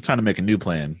right, it's time to make a new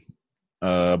plan.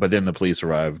 But then the police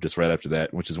arrive just right after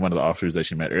that, which is one of the officers that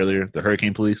she met earlier, the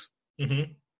hurricane police.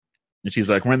 Mm-hmm. And she's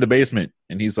like, we're in the basement.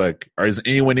 And he's like, is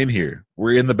anyone in here?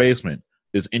 We're in the basement.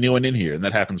 Is anyone in here? And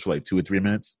that happens for like 2 or 3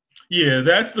 minutes. Yeah,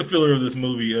 that's the filler of this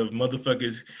movie of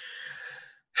motherfuckers.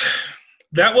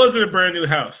 That wasn't a brand new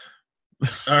house.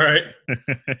 All right.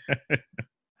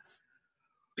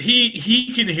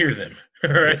 He can hear them.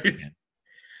 All right. Yes,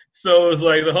 so it's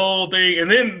like the whole thing. And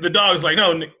then the dog's like,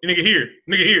 no, nigga here.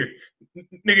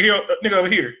 Nigga over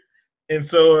here. And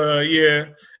so, yeah.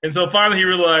 And so finally he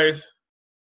realized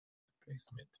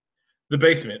the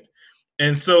basement.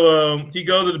 And so he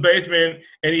goes to the basement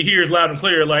and he hears loud and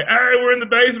clear, like, all right, we're in the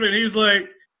basement. He's like,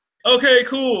 okay,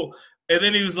 cool. And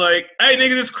then he was like, hey,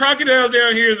 nigga, there's crocodiles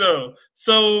down here, though.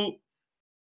 So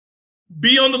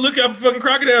be on the lookout for fucking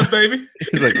crocodiles, baby.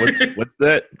 He's like, what's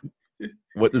that?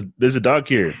 There's a dog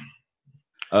here.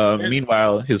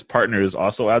 Meanwhile, his partner is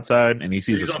also outside and he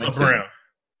sees a swing set.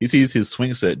 He sees his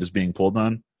swing set just being pulled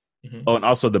on. Mm-hmm. Oh, and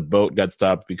also the boat got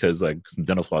stopped because like some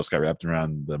dental floss got wrapped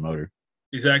around the motor.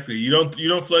 Exactly. You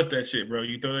don't flush that shit, bro.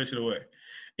 You throw that shit away.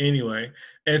 Anyway,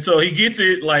 and so he gets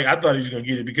it. Like I thought he was gonna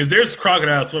get it because there's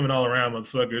crocodiles swimming all around,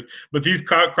 motherfuckers. But these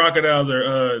crocodiles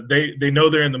are they know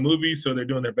they're in the movie, so they're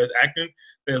doing their best acting.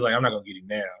 They're like, I'm not gonna get him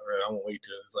now, or I'm gonna wait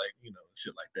till it's like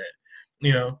shit like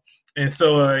that, And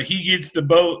so he gets the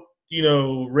boat,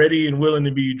 ready and willing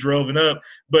to be driven up,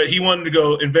 but he wanted to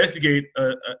go investigate.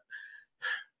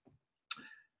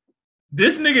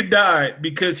 This nigga died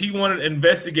because he wanted to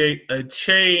investigate a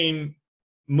chain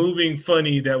moving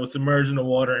funny that was submerged in the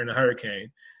water in a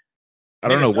hurricane. I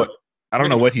don't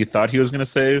know what he thought he was gonna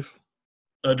save.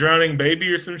 A drowning baby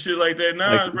or some shit like that.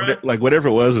 Nah, bro. Like whatever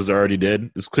it was already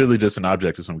dead. It's clearly just an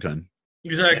object of some kind.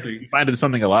 Exactly. If you find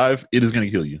something alive, it is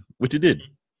gonna kill you, which it did.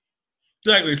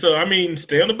 Exactly. So I mean,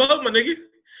 stay on the boat, my nigga.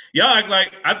 Y'all act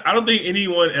like I don't think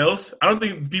anyone else. I don't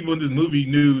think people in this movie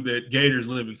knew that gators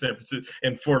live in San Francisco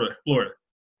and Florida.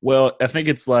 Well, I think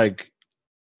it's like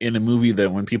in a movie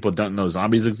that when people don't know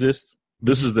zombies exist,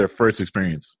 this is their first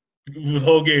experience with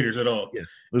whole gators at all. Yes,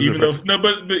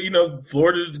 but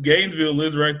Florida's Gainesville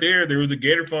lives right there. There was a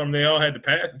gator farm they all had to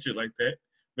pass and shit like that.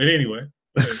 But anyway,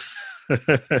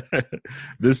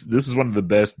 this is one of the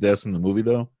best deaths in the movie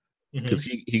though. Because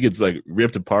he gets like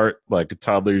ripped apart like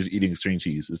toddlers eating string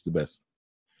cheese. It's the best.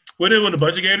 Wasn't it when a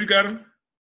bunch of gators got him?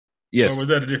 Yes. Or was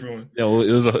that a different one? No,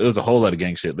 it was a whole lot of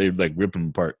gang shit. They like ripped him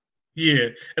apart. Yeah,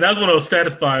 and that's one of those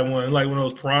satisfying ones, like one of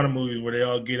those piranha movies where they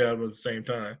all get out at the same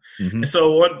time. Mm-hmm. And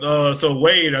so so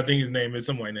Wade, I think his name is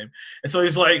some white name, and so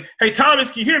he's like, "Hey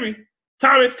Thomas, can you hear me?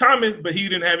 Thomas," but he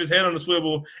didn't have his head on the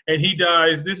swivel, and he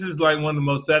dies. This is like one of the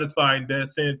most satisfying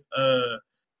deaths since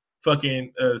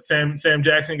Sam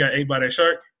Jackson got ate by that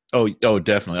shark. Oh,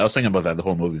 definitely. I was thinking about that the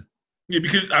whole movie. Yeah,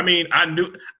 because I mean, I knew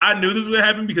this was gonna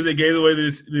happen because they gave away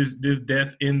this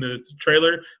death in the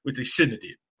trailer, which they shouldn't have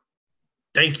did.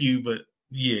 Thank you, but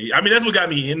yeah, I mean that's what got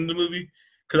me in the movie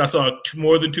because I saw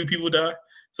more than 2 people die,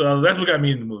 so that's what got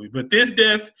me in the movie. But this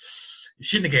death, you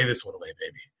shouldn't have gave this one away,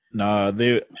 baby. Nah,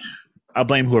 I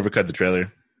blame whoever cut the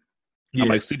trailer. Yeah. I'm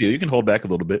like, studio, you can hold back a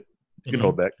little bit. You can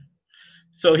hold back.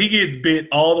 So he gets bit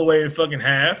all the way in fucking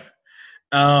half.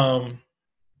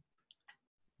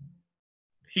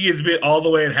 He gets bit all the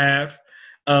way in half,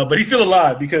 but he's still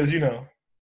alive because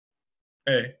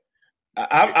hey,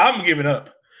 I'm giving up.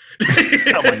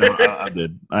 Oh, no, I'm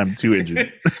dead. I'm too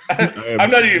injured. I'm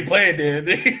not even playing dead.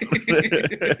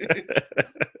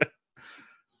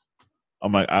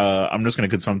 I'm like, I'm just gonna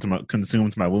consume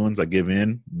to my wounds. I give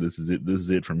in. This is it. This is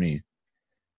it for me.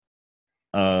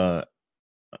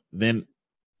 Then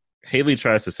Haley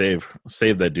tries to save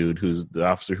that dude who's the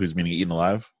officer who's being eaten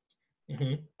alive.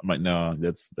 I'm like, no,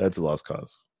 that's a lost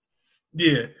cause.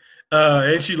 Yeah,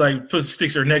 and she like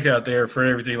sticks her neck out there for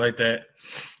everything like that.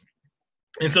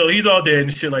 And so he's all dead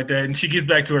and shit like that. And she gets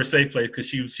back to her safe place because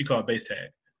she called base tag.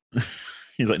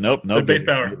 He's like, nope. Base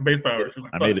power.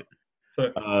 I made it.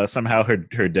 Somehow her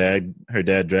dad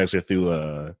drags her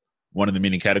through one of the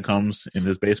many catacombs in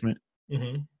this basement.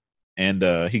 And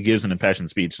he gives an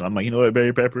impassioned speech. And I'm like, you know what,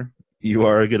 Barry Pepper? You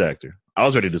are a good actor. I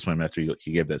was ready to swim after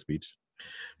he gave that speech.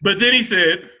 But then he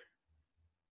said...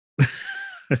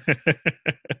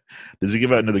 Does he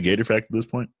give out another Gator fact at this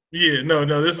point? Yeah, no.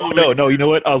 This is no. You know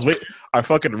what? I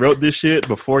fucking wrote this shit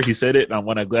before he said it, and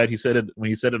I'm glad he said it. When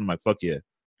he said it, I'm like, fuck yeah,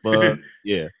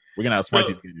 yeah, we're gonna outsmart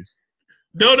these Gators.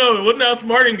 No, it wasn't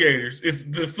outsmarting Gators. It's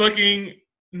the fucking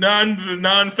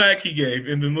non-fact he gave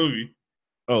in the movie.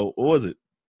 Oh, what was it?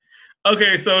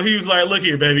 Okay, so he was like, "Look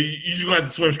here, baby, you just gonna have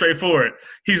to swim straight for it."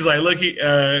 He was like, "Look, he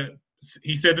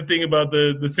said the thing about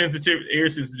the air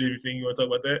sensitivity thing. You want to talk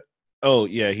about that?" Oh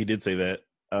yeah, he did say that.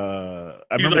 I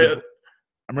remember.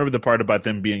 remember the part about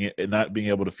them not being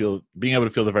able to feel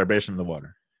the vibration in the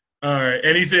water. All right,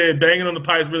 and he said banging on the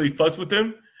pipes really fucks with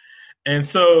them, and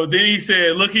so then he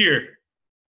said, "Look here,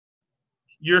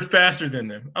 you're faster than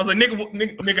them." I was like,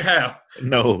 "Nigga, how?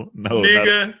 No,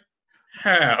 nigga,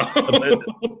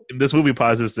 how?" This movie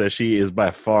posits that she is by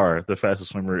far the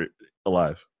fastest swimmer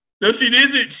alive. No, she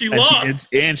isn't. She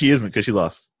lost, and she isn't because she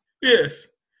lost. Yes,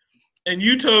 and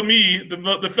you told me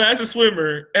the fastest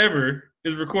swimmer ever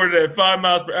is recorded at 5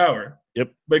 miles per hour.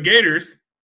 Yep, but Gators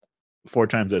 4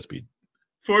 times that speed.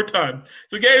 4 times.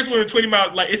 So Gators swimming 20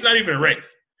 miles. Like it's not even a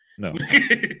race. No.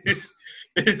 It's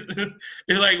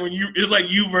like it's like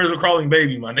you versus a crawling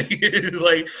baby, my nigga. It's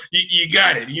like you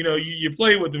got it. You know, you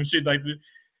play with them shit like this.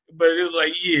 But it was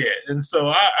like, yeah. And so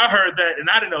I heard that, and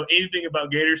I didn't know anything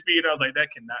about gator speed. And I was like, that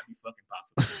cannot be fucking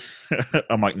possible.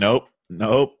 I'm like,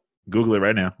 nope. Google it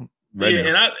right now. Now.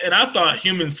 And I thought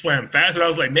humans swam faster. I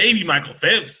was like, maybe Michael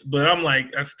Phelps, but I'm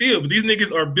like, but these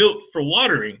niggas are built for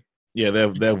watering. Yeah, they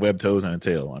have webbed toes and a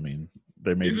tail. I mean,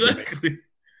 they're made exactly.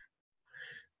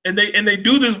 And they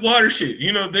do this water shit.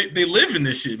 You know, they live in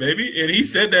this shit, baby. And he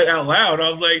said that out loud. I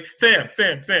was like, Sam,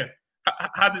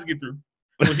 how'd this get through?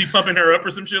 Was he pumping her up or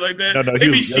some shit like that? No,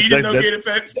 maybe she didn't know gator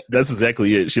facts. That's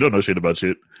exactly it. She don't know shit about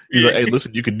shit. He's like, hey,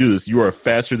 listen, you can do this. You are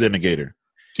faster than a gator.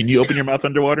 Can you open your mouth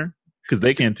underwater? Because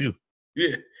they can too.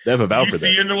 Yeah. They have a valve for that.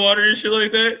 You see underwater and shit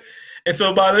like that? And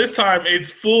so by this time,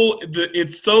 it's full.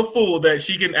 It's so full that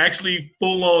she can actually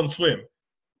full on swim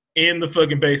in the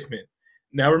fucking basement.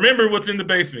 Now remember what's in the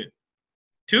basement: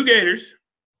 2 gators,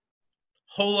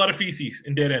 whole lot of feces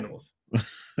and dead animals.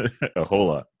 A whole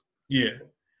lot. Yeah.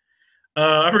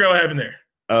 I forgot what happened there.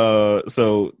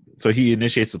 So he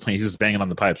initiates the plane. He's just banging on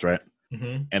the pipes, right?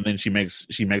 Mm-hmm. And then she makes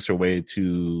her way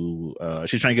to.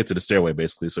 She's trying to get to the stairway,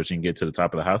 basically, so she can get to the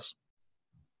top of the house.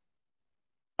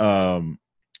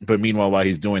 But meanwhile, while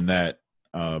he's doing that,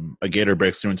 a gator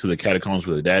breaks through into the catacombs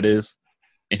where the dad is,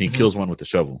 and he kills one with a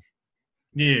shovel.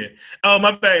 Yeah. Oh,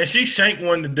 my bad. She shanked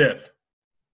one to death.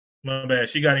 My bad.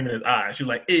 She got him in his eye. She was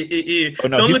like, Oh,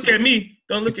 no, don't look at me.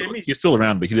 Don't look at me. He's still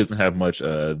around, but he doesn't have much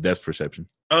depth perception.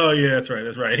 Oh, yeah, that's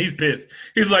right. And he's pissed.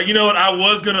 He's like, you know what? I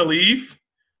was going to leave.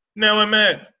 Now I'm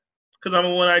mad because I'm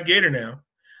a one-eyed gator now.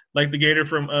 Like the gator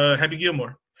from Happy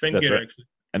Gilmore. Same gator, right. Actually.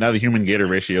 And now the human-gator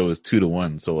ratio is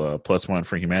 2-1, so +1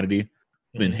 for humanity.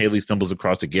 Mm-hmm. Then Haley stumbles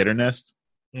across a gator nest.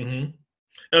 Mm-hmm.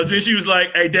 Then she was like,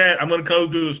 hey, Dad, I'm going to go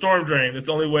through the storm drain. That's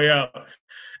the only way out.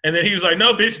 And then he was like,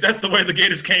 no, bitch, that's the way the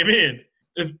gators came in.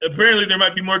 Apparently, there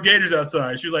might be more gators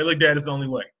outside. She was like, look, Dad, it's the only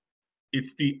way.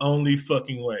 It's the only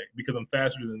fucking way because I'm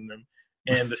faster than them.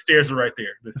 And the stairs are right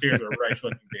there. The stairs are right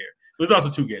fucking there. There's also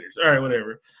 2 gators. All right,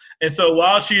 whatever. And so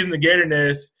while she's in the gator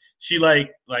nest, she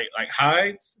like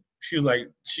hides. She was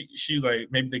like,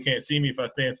 maybe they can't see me if I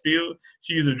stand still.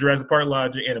 She used her Jurassic Park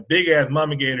logic, and a big-ass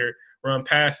mama gator run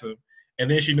past them. And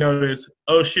then she noticed,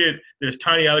 oh, shit, there's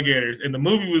tiny alligators. And the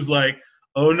movie was like,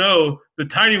 oh, no, the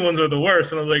tiny ones are the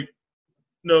worst. And I was like,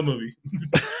 no movie.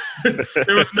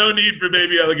 There was no need for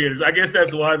baby alligators. I guess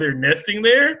that's why they're nesting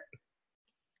there.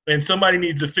 And somebody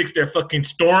needs to fix their fucking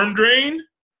storm drain.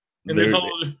 And they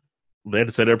had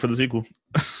to set it up for the sequel.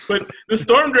 But the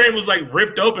storm drain was like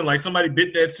ripped open, like somebody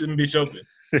bit that some bitch open.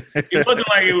 It wasn't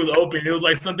like it was open. It was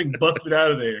like something busted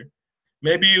out of there.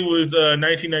 Maybe it was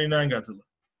 1999 Godzilla.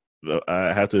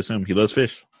 I have to assume he loves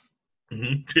fish.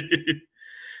 Mm-hmm.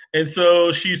 And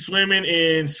so she's swimming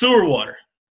in sewer water.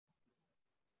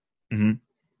 Mm-hmm.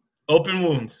 Open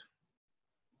wounds.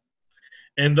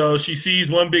 And though she sees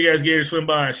one big-ass gator swim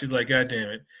by, she's like, God damn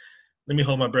it. Let me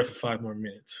hold my breath for 5 more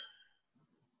minutes.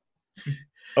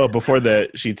 Oh, before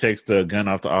that, she takes the gun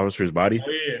off the officer's body.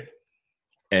 Oh, yeah.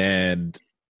 And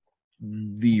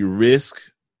the risk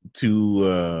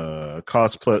to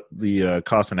cost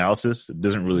analysis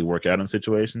doesn't really work out in the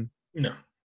situation. No.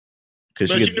 But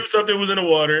she knew something was in the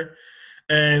water.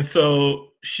 And so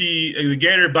the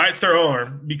gator bites her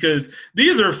arm because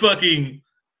these are fucking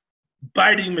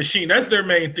biting machine. That's their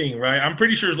main thing, right? I'm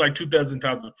pretty sure it's like 2,000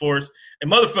 pounds of force.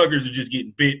 And motherfuckers are just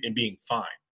getting bit and being fine.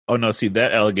 Oh, no, see,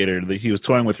 that alligator, he was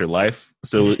toying with her life,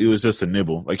 so it was just a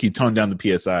nibble. Like, he toned down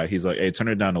the PSI. He's like, hey, turn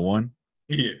it down to 1.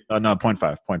 Yeah. No,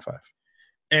 0.5.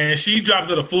 And she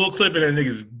dropped it a full clip in that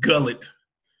nigga's gullet.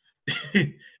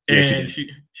 And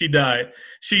she died.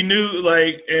 She knew,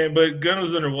 but gun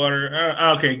was underwater.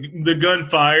 Okay, the gun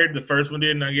fired. The first one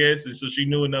didn't, I guess. And so she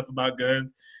knew enough about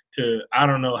guns I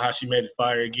don't know how she made it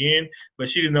fire again, but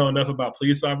she didn't know enough about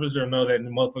police officers or know that the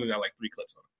motherfucker got like 3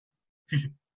 clips on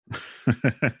him.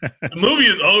 The movie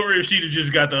is over if she'd have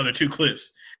just got the other 2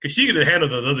 clips because she could have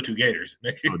handled those other 2 gators.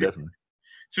 Oh, definitely.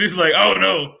 So she's like, oh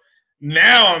no,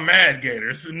 Now I'm mad,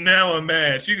 Gators. Now I'm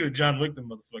mad. She could John Wick them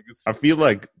motherfuckers. I feel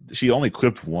like she only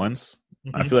quipped once.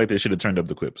 Mm-hmm. I feel like they should have turned up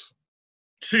the quips.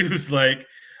 She was like,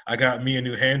 I got me a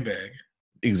new handbag.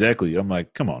 Exactly. I'm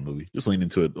like, come on, movie. Just lean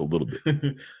into it a little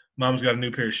bit. Mom's got a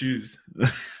new pair of shoes.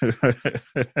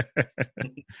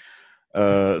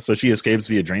 So she escapes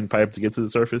via drain pipe to get to the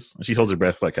surface. She holds her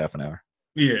breath for like half an hour.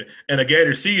 Yeah. And a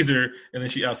gator sees her, and then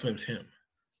she outswims him.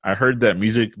 I heard that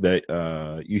music that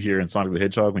you hear in Sonic the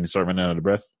Hedgehog when you start running out of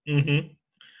breath. Mm-hmm.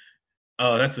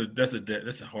 Oh, that's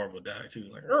a horrible die too.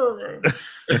 Like,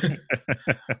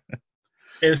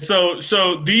 and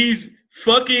so these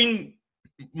fucking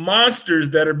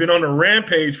monsters that have been on a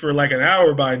rampage for like an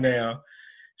hour by now,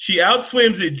 she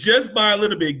outswims it just by a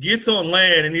little bit, gets on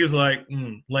land, and he was like,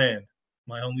 land,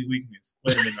 my only weakness.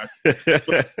 Wait a minute.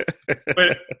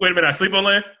 Wait a minute. I sleep on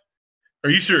land? Are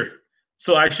you sure?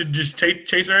 So I should just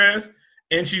chase her ass?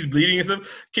 And she's bleeding and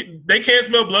stuff? They can't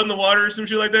smell blood in the water or some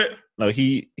shit like that? No,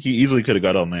 he easily could have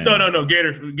got on land. No.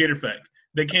 Gator fact.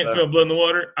 They can't smell blood in the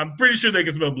water? I'm pretty sure they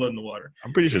can smell blood in the water.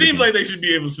 I'm pretty sure. It seems like they should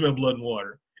be able to smell blood in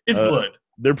water. It's blood.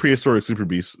 They're prehistoric super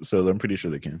beasts, so I'm pretty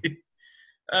sure they can.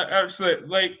 I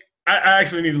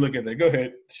actually need to look at that. Go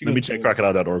ahead. Let me check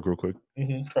crocodile.org real quick.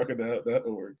 Mm-hmm.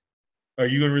 Crocodile.org. Are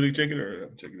you going to really check it, or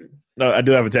I'm checking it? No, I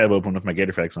do have a tab open with my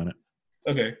Gator facts on it.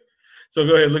 Okay. So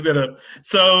go ahead, look that up.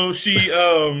 So she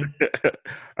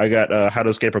I got how to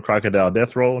escape a crocodile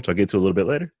death roll, which I'll get to a little bit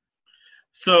later.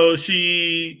 So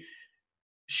she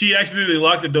accidentally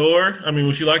locked the door. I mean,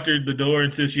 when she locked the door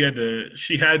and said she had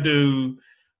to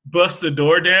bust the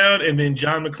door down, and then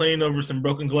John McClane over some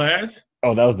broken glass.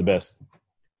 Oh, that was the best.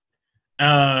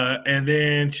 And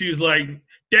then she was like,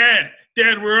 Dad,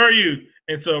 where are you?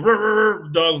 And so the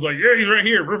dog was like, yeah, he's right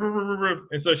here.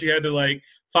 And so she had to like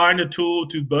find a tool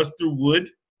to bust through wood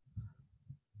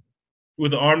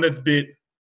with an arm that's bit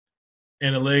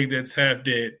and a leg that's half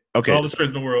dead. Okay. All the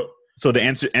strength in the world. So to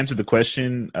answer the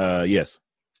question, yes.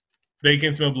 They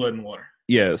can smell blood in water.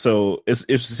 Yeah, so it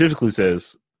specifically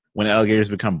says when alligators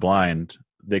become blind,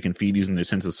 they can feed using their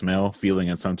sense of smell, feeling,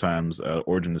 and sometimes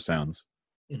origin of sounds.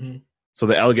 Mm-hmm. So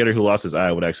the alligator who lost his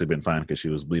eye would actually have been fine because she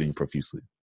was bleeding profusely.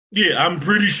 Yeah, I'm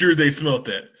pretty sure they smelt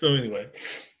that. So anyway,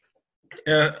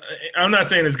 I'm not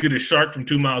saying as good as shark from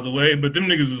 2 miles away, but them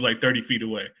niggas was like 30 feet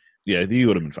away. Yeah, he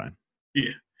would have been fine.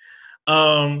 Yeah.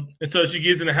 And so she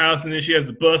gets in the house, and then she has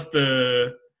to bust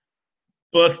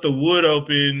the wood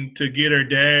open to get her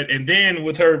dad. And then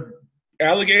with her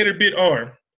alligator bit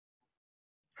arm,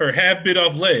 her half bit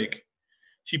off leg,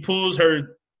 she pulls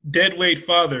her dead weight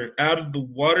father out of the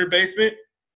water basement.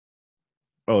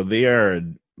 Oh,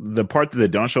 the part that they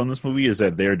don't show in this movie is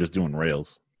that they're just doing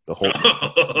rails the whole time.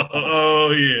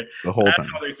 Oh yeah, the whole That's time.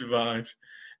 How they survived.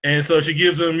 And so she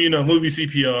gives him, movie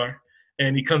CPR,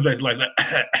 and he comes back like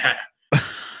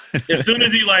as soon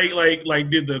as he like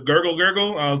did the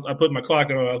gurgle, I put my clock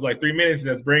on. I was like 3 minutes.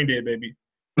 That's brain dead, baby.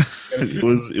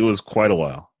 It was quite a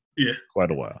while. Yeah,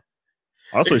 quite a while.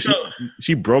 Also,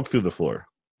 she broke through the floor.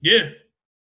 Yeah,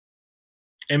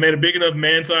 and made a big enough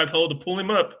man-sized hole to pull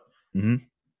him up. Mm-hmm.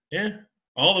 Yeah,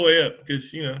 all the way up because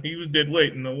he was dead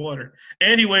weight in the water,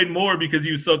 and he weighed more because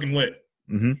he was soaking wet.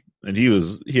 Mm-hmm. And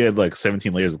he had like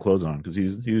 17 layers of clothes on because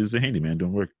he was a handyman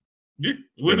doing work. Yeah,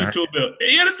 with his tool belt.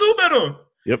 He had a tool belt on.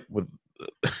 Yep. With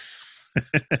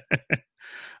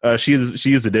she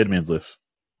is the dead man's lift.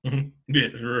 Mm-hmm. Yeah,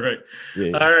 right.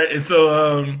 Yeah. All right, and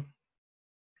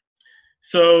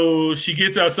so she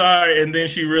gets outside, and then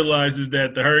she realizes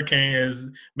that the hurricane has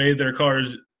made their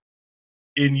cars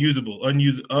unusable.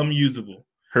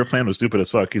 Her plan was stupid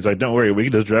as fuck. He's like, "Don't worry, we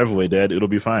can just drive away, Dad. It'll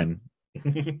be fine."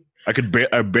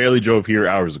 I barely drove here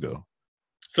hours ago.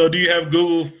 So do you have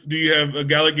Google? Do you have a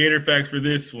alligator facts for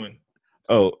this one?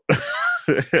 Oh.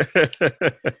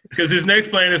 Because his next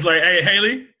plan is like, hey,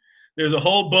 Haley, there's a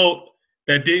whole boat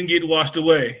that didn't get washed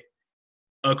away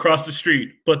across the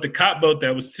street, but the cop boat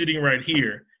that was sitting right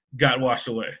here got washed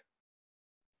away.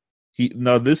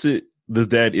 This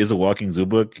dad is a walking zoo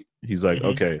book. He's like, mm-hmm.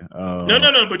 Okay. No,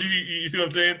 but you see what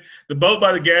I'm saying? The boat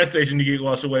by the gas station did get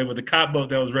washed away, but the cop boat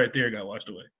that was right there got washed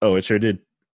away. Oh, it sure did.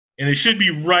 And it should be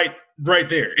right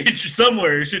there. It's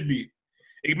somewhere. It should be.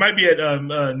 It might be at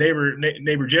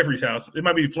neighbor Jeffrey's house. It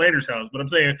might be Flanders' house. But I'm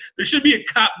saying there should be a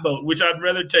cop boat, which I'd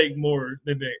rather take more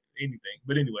than anything.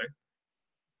 But anyway.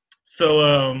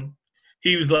 So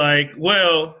he was like,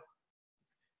 well,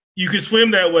 you can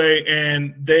swim that way,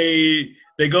 and they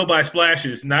go by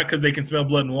splashes, not because they can smell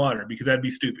blood and water, because that'd be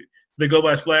stupid. They go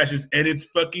by splashes, and it's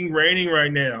fucking raining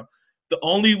right now. The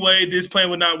only way this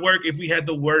plan would not work if we had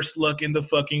the worst luck in the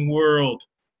fucking world.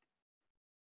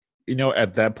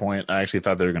 At that point, I actually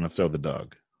thought they were going to throw the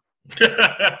dog.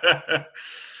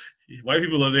 White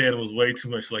people love their animals way too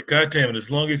much. Like, God damn it, as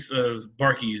long as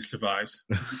Barky survives.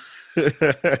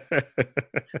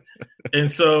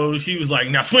 And so she was like,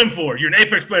 now swim for it. You're an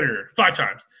apex predator 5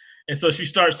 times. And so she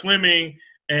starts swimming,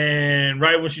 and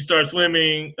right when she starts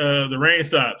swimming, the rain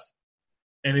stops.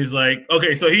 And he's like,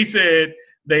 okay, so he said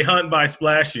they hunt by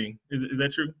splashing. Is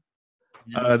that true?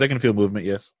 They can feel movement,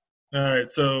 yes. All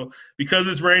right, so because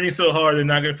it's raining so hard, they're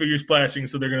not going to feel your splashing,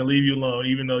 so they're going to leave you alone,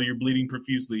 even though you're bleeding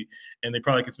profusely, and they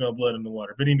probably can smell blood in the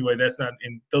water. But anyway, those aren't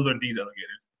these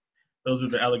alligators. Those are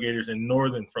the alligators in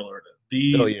northern Florida.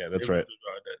 That's right.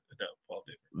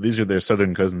 These are their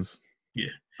southern cousins. Yeah.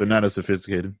 They're not as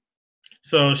sophisticated.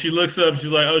 So she looks up, she's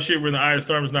like, oh shit, we're in the eye of the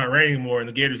storm, it's not raining anymore, and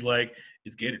the gator's like,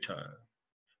 it's gator time.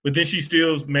 But then she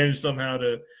still managed somehow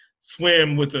to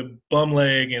swim with a bum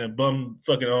leg and a bum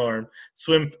fucking arm,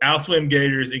 outswim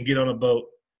gators, and get on a boat.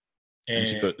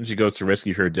 And she goes to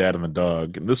rescue her dad and the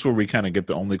dog. And this is where we kind of get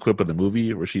the only quip of the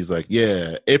movie where she's like,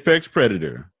 yeah, apex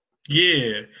predator.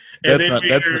 Yeah.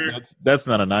 That's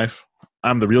not a knife.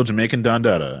 I'm the real Jamaican Don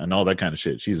Dada and all that kind of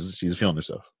shit. She's feeling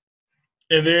herself.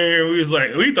 And then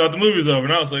we thought the movie was over.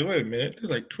 And I was like, wait a minute.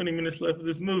 There's like 20 minutes left of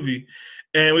this movie.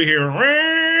 And we hear,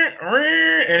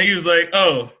 and he was like,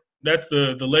 oh, that's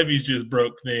the levees just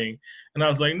broke thing. And I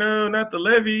was like, no, not the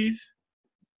levees.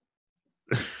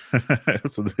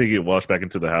 So they get washed back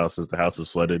into the house as the house is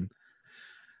flooded.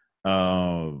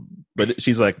 But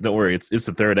she's like, don't worry, it's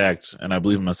the third act, and I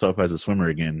believe in myself as a swimmer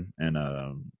again. And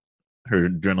her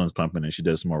adrenaline's pumping, and she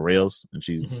does some more rails, and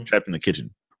she's trapped in the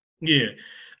kitchen. Yeah.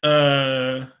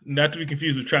 Not to be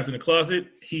confused with trapped in the closet.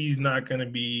 He's not going to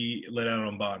be let out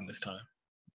on bond this time.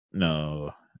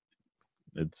 No,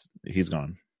 he's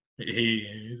gone.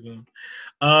 He's gone.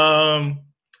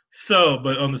 So,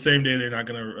 but on the same day, they're not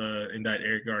going to indict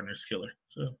Eric Gardner's killer.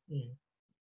 So,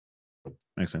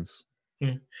 makes sense.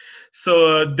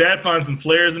 So, Dad finds some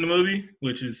flares in the movie,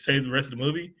 which saves the rest of the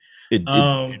movie. It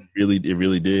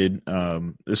really did.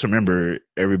 Just remember,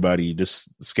 everybody, just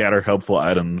scatter helpful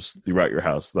items throughout your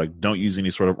house. Like, don't use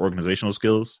any sort of organizational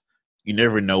skills. You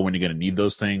never know when you're going to need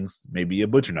those things. Maybe a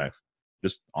butcher knife,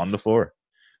 just on the floor.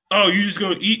 Oh, you just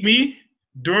going to eat me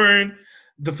during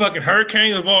the fucking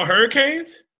hurricane of all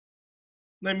hurricanes?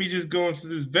 Let me just go into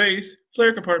this vase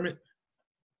flare compartment.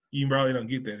 You probably don't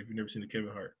get that if you've never seen the Kevin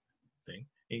Hart thing.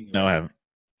 No, I haven't.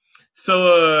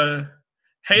 So,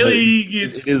 Haley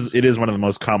gets... It is one of the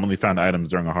most commonly found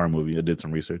items during a horror movie. I did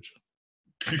some research.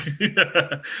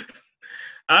 I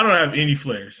don't have any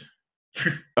flares.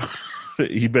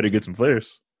 You better get some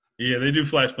flares. Yeah, they do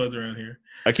flash floods around here.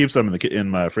 I keep some in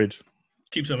my fridge.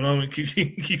 Keep some on me.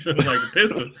 Keep them like a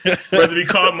pistol. Rather be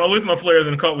caught with my flare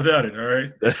than caught without it. All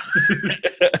right.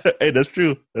 Hey, that's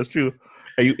true. That's true.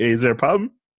 Is there a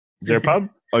problem?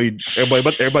 Oh,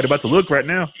 everybody about to look right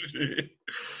now.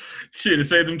 Shit, it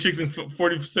saved them chicks in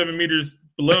 47 meters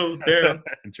below. Damn.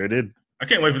 Sure did. I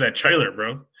can't wait for that trailer,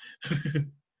 bro.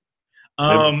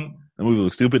 The movie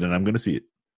looks stupid, and I'm going to see it.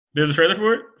 There's a trailer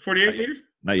for it? 48 meters?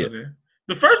 Not yet. Okay.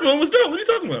 The first one was dope. What are you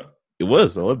talking about? It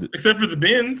was. I loved it. Except for the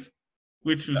bins,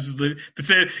 which was just like, they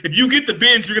said, if you get the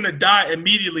bins, you're going to die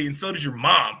immediately, and so does your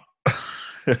mom.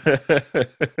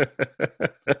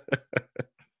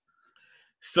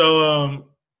 So,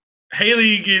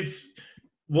 Haley gets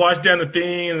washed down the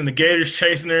thing, and then the gator's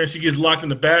chasing her, and she gets locked in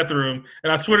the bathroom.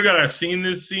 And I swear to God, I've seen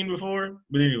this scene before.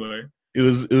 But anyway. It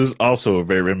was also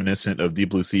very reminiscent of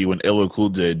Deep Blue Sea when LL Cool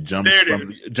J jumps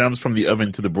from the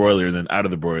oven to the broiler, then out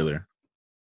of the broiler.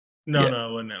 No,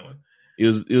 it wasn't that one. It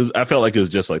was. I felt like it was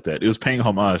just like that. It was paying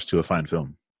homage to a fine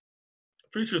film.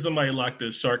 Pretty sure somebody locked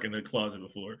a shark in the closet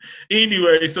before.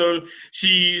 Anyway, so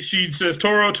she says,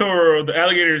 Toro, Toro. The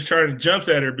alligator is trying to jump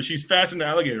at her, but she's faster than the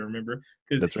alligator, remember?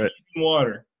 Because that's right. He's in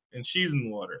water, and she's in the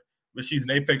water, but she's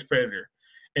an apex predator.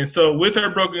 And so with her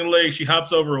broken leg, she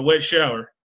hops over a wet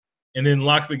shower and then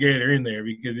locks the gator in there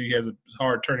because he has a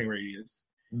hard turning radius.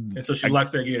 And so she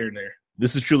locks that gator in there.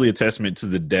 This is truly a testament to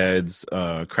the dad's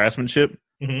craftsmanship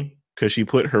because she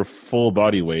put her full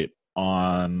body weight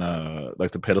on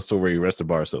like the pedestal where you rest the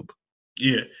bar soap.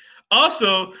 Yeah.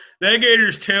 Also, that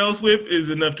gator's tail whip is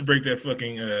enough to break that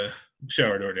fucking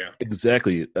shower door down.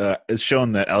 Exactly. It's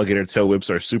shown that alligator tail whips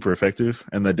are super effective,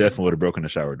 and that definitely would have broken the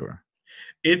shower door.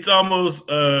 It's almost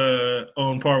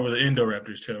on par with an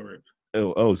Indoraptor's tail whip.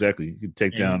 Oh, exactly. You could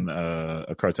take down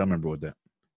a cartel member with that.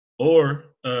 Or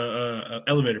an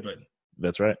elevator button.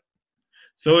 That's right.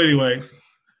 So anyway,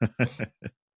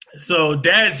 so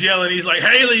Dad's yelling. He's like,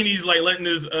 Haley, and he's like letting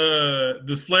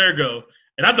this flare go.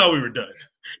 And I thought we were done.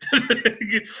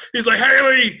 He's like,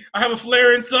 Haley, I have a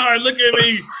flare inside. Look at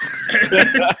me.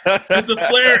 It's a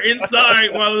flare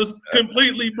inside while it's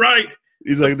completely bright.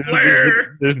 He's like,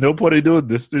 there's no point in doing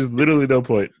this. There's literally no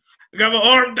point. I got my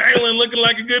arm dangling, looking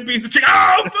like a good piece of chicken.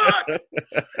 Oh fuck!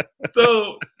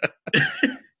 So,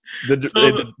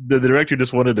 the director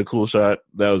just wanted a cool shot.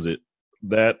 That was it.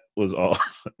 That was all.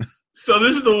 So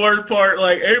this is the worst part.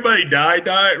 Like everybody died,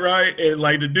 right? And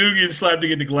like the dude getting slapped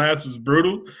against the glass was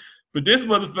brutal, but this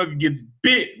motherfucker gets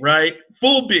bit, right?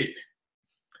 Full bit.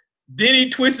 Then he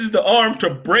twists the arm to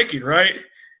break it, right?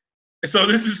 So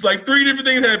this is like 3 different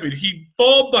things happen. He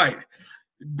fall bite,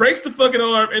 breaks the fucking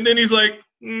arm, and then he's like,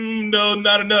 no,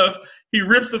 not enough. He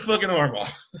rips the fucking arm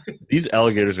off. These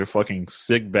alligators are fucking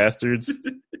sick bastards.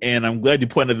 And I'm glad you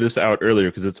pointed this out earlier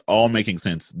because it's all making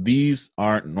sense. These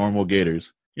aren't normal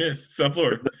gators. Yes, South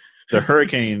Florida. The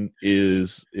hurricane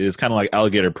is kind of like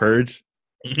alligator purge.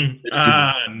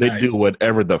 They do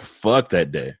whatever the fuck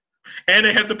that day. And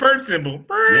they have the purge symbol.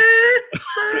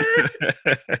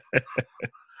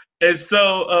 And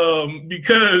so,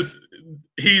 because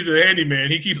he's a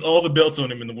handyman, he keeps all the belts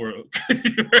on him in the world,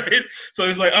 right? So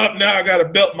he's like, oh, now I got to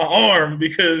belt my arm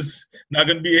because I'm not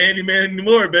going to be a handyman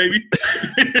anymore, baby.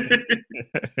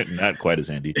 Not quite as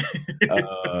handy. I'm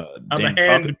a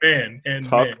handyman.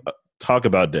 Talk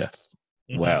about death.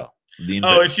 Mm-hmm. Wow.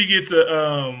 And she gets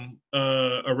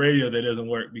a radio that doesn't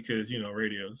work because,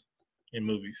 radios in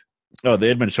movies. Oh, they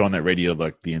had been showing that radio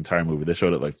like the entire movie. They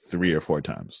showed it like 3 or 4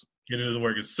 times. It doesn't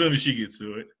work as soon as she gets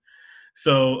to it.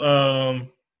 So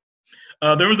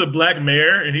there was a black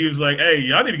mayor, and he was like, hey,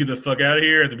 y'all need to get the fuck out of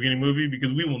here at the beginning of the movie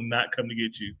because we will not come to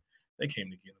get you. They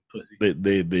came to get a pussy.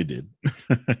 They did.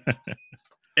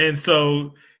 And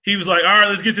so he was like, all right,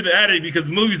 let's get to the attic because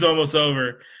the movie's almost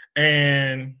over.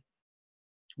 And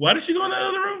why did she go in that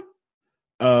other room?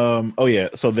 Oh yeah.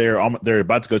 So they're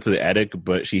about to go to the attic,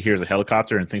 but she hears a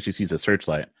helicopter and thinks she sees a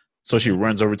searchlight. So she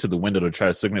runs over to the window to try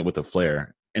to signal it with a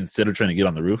flare instead of trying to get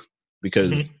on the roof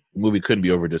because the movie couldn't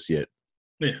be over just yet.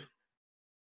 Yeah.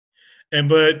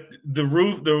 But the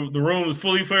room was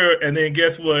fully flared, and then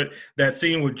guess what? That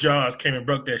scene with Jaws came and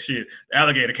broke that shit. The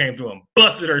alligator came through and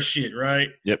busted her shit, right?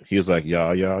 Yep. He was like,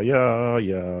 yeah,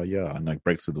 and like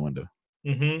breaks through the window.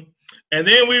 Mm-hmm. And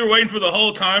then we were waiting for the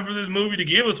whole time for this movie to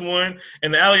give us one,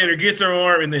 and the alligator gets her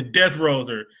arm and then death rolls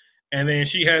her. And then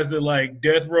she has to like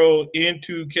death roll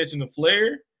into catching the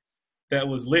flare. That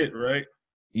was lit, right?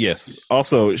 Yes.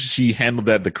 Also, she handled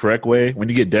that the correct way. When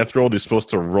you get death rolled, you're supposed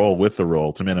to roll with the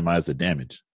roll to minimize the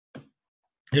damage.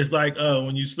 It's like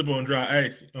when you slip on dry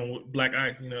ice, on black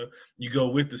ice, you go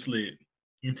with the sled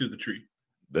into the tree.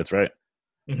 That's right.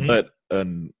 Mm-hmm. But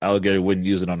an alligator wouldn't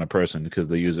use it on a person because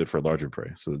they use it for larger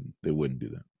prey, so they wouldn't do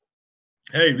that.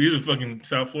 Hey, these are fucking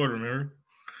South Florida, remember?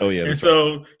 Oh yeah, and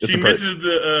so she misses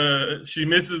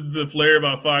the flare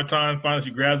about 5 times. Finally,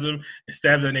 she grabs him and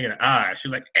stabs that nigga in the eye.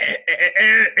 She's like,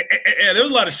 There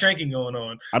was a lot of shanking going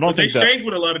on. I don't think they shanked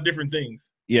with a lot of different things.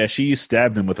 Yeah, she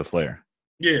stabbed him with a flare.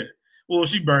 Yeah, well,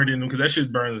 she burned him because that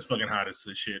shit burns as fucking hot as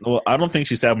shit. Well, I don't think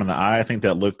she stabbed him in the eye. I think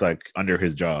that looked like under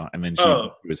his jaw, and then she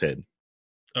through his head.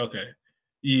 Okay,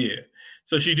 yeah.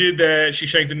 So she did that. She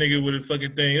shanked the nigga with a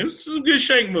fucking thing. It was a good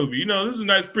shank movie. This is a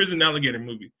nice prison alligator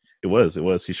movie. It was.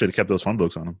 He should have kept those phone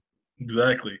books on him.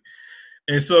 Exactly.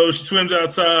 And so she swims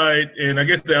outside, and I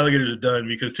guess the alligators are done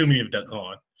because too many have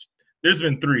gone. There's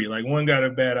been 3. Like, one got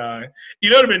a bad eye.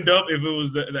 It would have been dope if it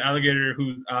was the alligator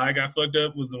whose eye got fucked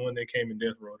up was the one that came and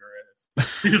death rolled her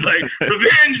ass. He's like,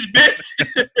 revenge, bitch!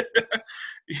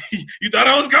 You thought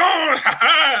I was gone!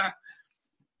 Ha-ha!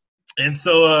 And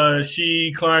so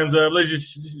she climbs up.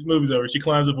 Movie's over. She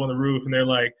climbs up on the roof, and they're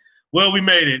like, well, we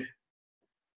made it.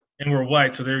 And we're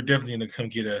white, so they're definitely going to come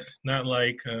get us. Not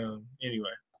like,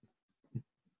 anyway.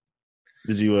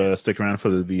 Did you stick around for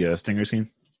the stinger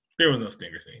scene? There was no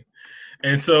stinger scene.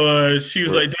 And so she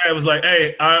was like, Dad was like,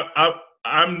 hey,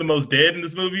 I'm the most dead in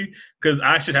this movie because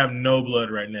I should have no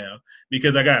blood right now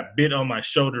because I got bit on my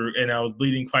shoulder and I was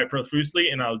bleeding quite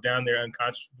profusely and I was down there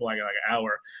unconscious for like an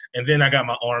hour. And then I got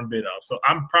my arm bit off. So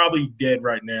I'm probably dead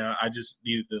right now. I just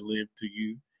needed to live to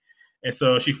you. And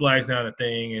so she flags down a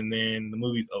thing, and then the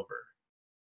movie's over.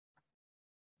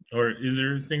 Or is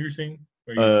there a stinger scene?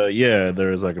 Yeah,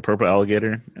 there's like a purple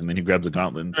alligator, and then he grabs a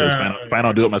gauntlet and says, "Fine,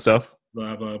 I'll do it myself."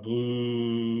 Blah blah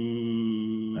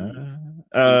boo.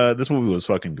 This movie was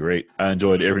fucking great. I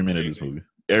enjoyed every minute of this movie.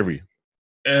 Every.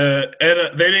 And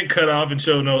they didn't cut off and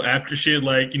show no after shit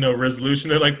like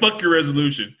resolution. They're like, fuck your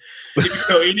resolution.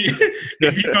 If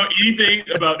you know anything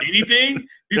about anything,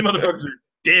 these motherfuckers are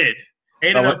dead.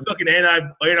 Ain't enough fucking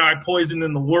anti poison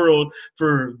in the world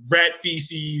for rat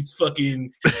feces,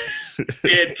 fucking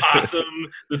dead possum,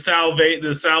 the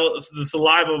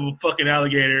saliva of a fucking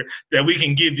alligator that we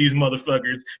can give these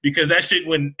motherfuckers because that shit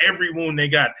went every wound they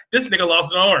got. This nigga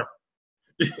lost an arm.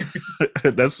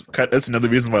 That's another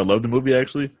reason why I love the movie,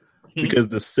 actually. Because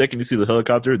the second you see the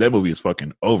helicopter, that movie is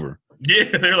fucking over.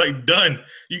 Yeah, they're like, done.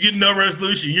 You get no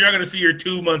resolution. You're not going to see her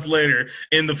 2 months later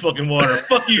in the fucking water.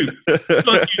 Fuck you.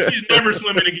 Fuck you. She's never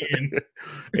swimming again.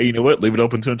 Hey, you know what? Leave it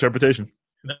open to interpretation.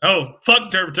 No, fuck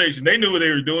interpretation. They knew what they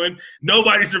were doing.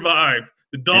 Nobody survived.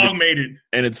 The dog made it.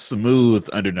 And it's smooth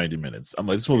under 90 minutes. I'm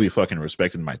like, this movie fucking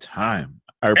respected my time.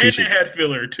 I appreciate it. And it had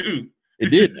filler, too. It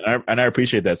did. And I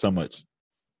appreciate that so much.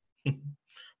 But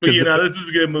this is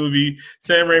a good movie.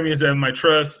 Sam Raimi is having my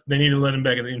trust. They need to let him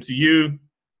back in the MCU.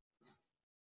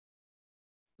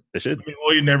 They should.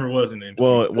 He never was in the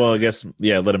MCU. Well, I guess,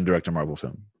 let him direct a Marvel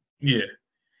film. Yeah.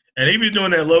 And he was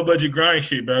doing that low-budget grind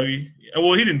shit, baby.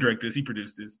 Well, he didn't direct this. He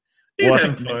produced this. He's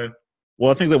having fun. Well,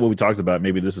 I think that what we talked about,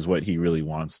 maybe this is what he really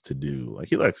wants to do. Like,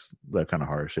 he likes that kind of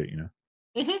horror shit, you know?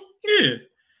 Mm-hmm. Yeah.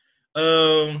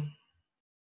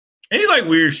 And he like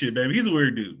weird shit, baby. He's a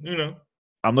weird dude, you know?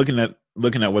 I'm looking at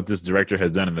what this director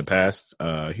has done in the past.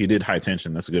 He did High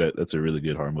Tension. That's a really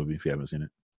good horror movie if you haven't seen it.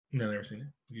 No, never seen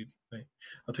it.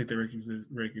 I'll take that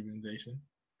recommendation.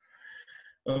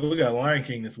 We got Lion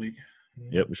King this week.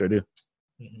 Yep, we sure do.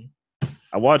 Mm-hmm.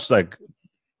 I watched like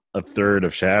a third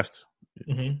of Shaft.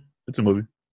 It's a movie.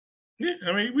 Yeah,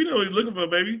 I mean, we know what he's looking for,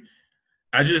 baby.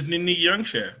 I just didn't need young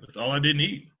Shaft. That's all I didn't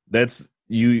need. That's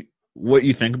you. What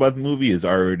you think about the movie is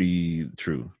already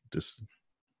true. That's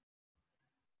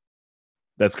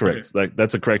correct. Okay. Like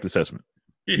that's a correct assessment.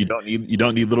 Yeah. You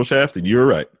don't need Little Shaft, and you're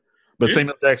right. But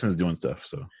Samuel Jackson's doing stuff,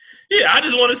 so. Yeah, I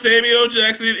just want a Samuel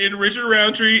Jackson and Richard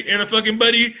Roundtree in a fucking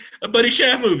Buddy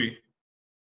Shaft movie.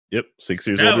 Yep, 6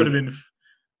 years. That would have been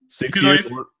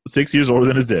 6 years older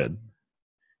than his dad.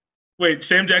 Wait,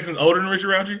 Sam Jackson's older than Richard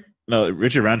Roundtree? No,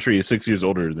 Richard Roundtree is 6 years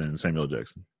older than Samuel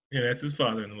Jackson. Yeah, that's his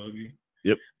father in the movie.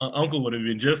 Yep. Uncle would have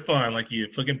been just fine, like he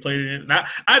had fucking played it in. I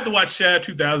had to watch Shaft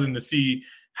 2000 to see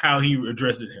how he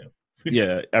addresses him.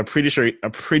 Yeah, I'm pretty sure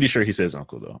he says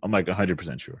uncle though. I'm like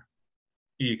 100% sure.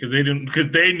 Yeah, because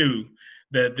they knew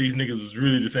that these niggas was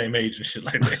really the same age and shit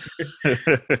like that.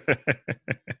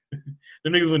 The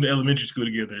niggas went to elementary school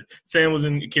together. Sam was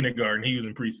in kindergarten. He was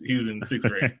in the 6th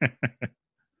grade.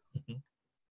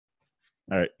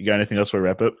 All right, you got anything else for a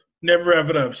wrap up? Never wrap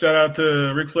it up. Shout out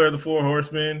to Ric Flair, the Four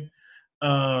Horsemen,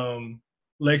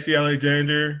 Lexi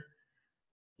Alexander,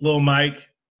 Lil Mike,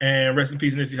 and rest in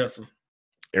peace, Nipsey Hussle.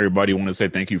 Everybody want to say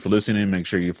thank you for listening. Make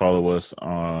sure you follow us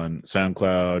on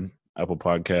SoundCloud, Apple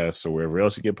Podcasts, or wherever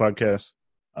else you get podcasts.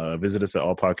 Visit us at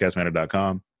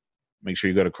allpodcastmatter.com. Make sure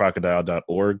you go to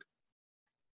crocodile.org.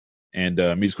 And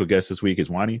musical guest this week is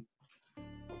Wani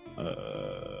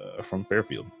from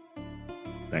Fairfield.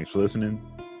 Thanks for listening.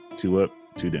 2 up,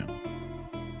 2 down.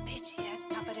 Bitch, yes,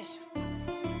 confidential.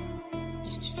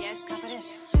 Yes,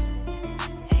 confidential.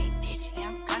 Hey, bitch, yeah,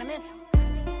 I'm kinda mental.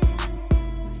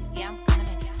 Yeah, I'm kinda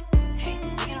mental. Hey,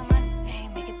 speaking on money, hey,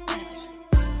 make it beneficial.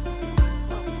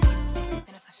 Oh, bitch, make it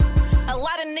beneficial. A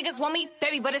lot of niggas want me,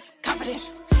 baby, but it's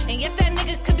confidential. And yes, that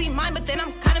nigga could be mine, but then I'm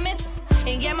kinda mental.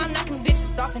 And yeah, I'm knocking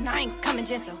bitches off and I ain't coming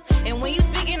gentle. And when you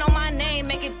speaking on my name,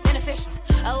 make it beneficial.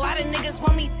 A lot of niggas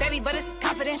want me, baby, but it's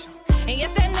confidential. And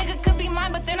yes, that nigga could be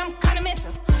mine, but then I'm kinda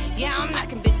mental. Yeah, I'm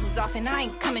knocking bitches off and I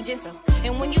ain't coming gentle.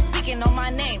 And when you speaking on my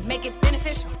name, make it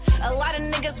beneficial. A lot of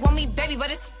niggas want me, baby,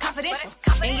 but it's confidential.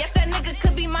 And yes, that nigga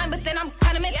could be mine, but then I'm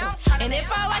kinda mental. And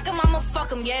if I like him, I'ma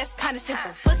fuck him, yeah, it's kinda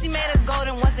simple. Pussy made of gold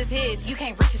and once it's his, you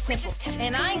can't reach it simple.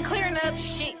 And I ain't clearing up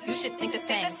shit, you should think the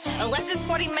same. Unless this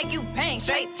 40 make you bang,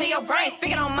 straight to your brain.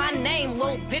 Speaking on my name,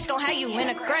 little bitch gon' have you in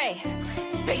a grave.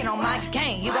 Speaking on my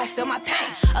game, you gon' feel my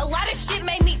pain. A lot of shit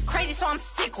made me crazy, so I'm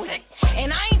sick with it.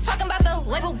 And I ain't talking about the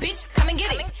label, bitch, come and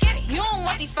get it. You don't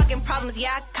want these fucking problems,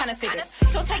 yeah, I kinda figured.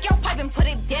 So take your pipe and put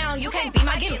it down, you can't be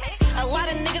my gimmick. A lot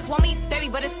of niggas want me, baby,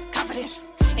 but it's confidential.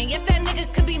 And yes, that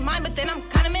nigga could be mine, but then I'm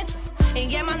kinda mental.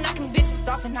 And yeah, I'm knocking bitches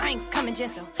off and I ain't coming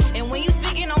gentle. And when you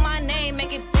speaking on my name,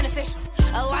 make it beneficial.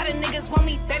 A lot of niggas want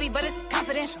me, baby, but it's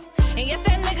confidential. And yes,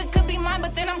 that nigga could be mine,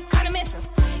 but then I'm kinda mental.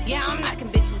 Yeah, I'm knocking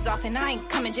bitches off and I ain't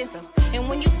coming gentle. And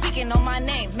when you speaking on my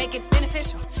name, make it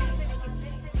beneficial.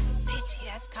 Bitch,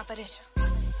 yeah, it's confidential.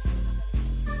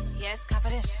 Yeah, it's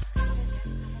confidential.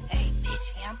 Hey,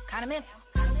 bitch, yeah, I'm kinda mental.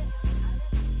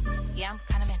 Yeah, I'm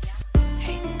kinda mental.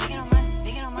 Hey, speaking on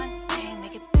mine, hey,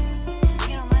 make it.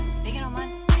 Speaking on mine,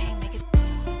 hey, make it.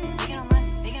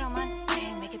 Speaking on mine,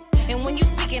 hey, make it. And when you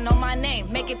speaking on my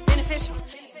name, make it beneficial.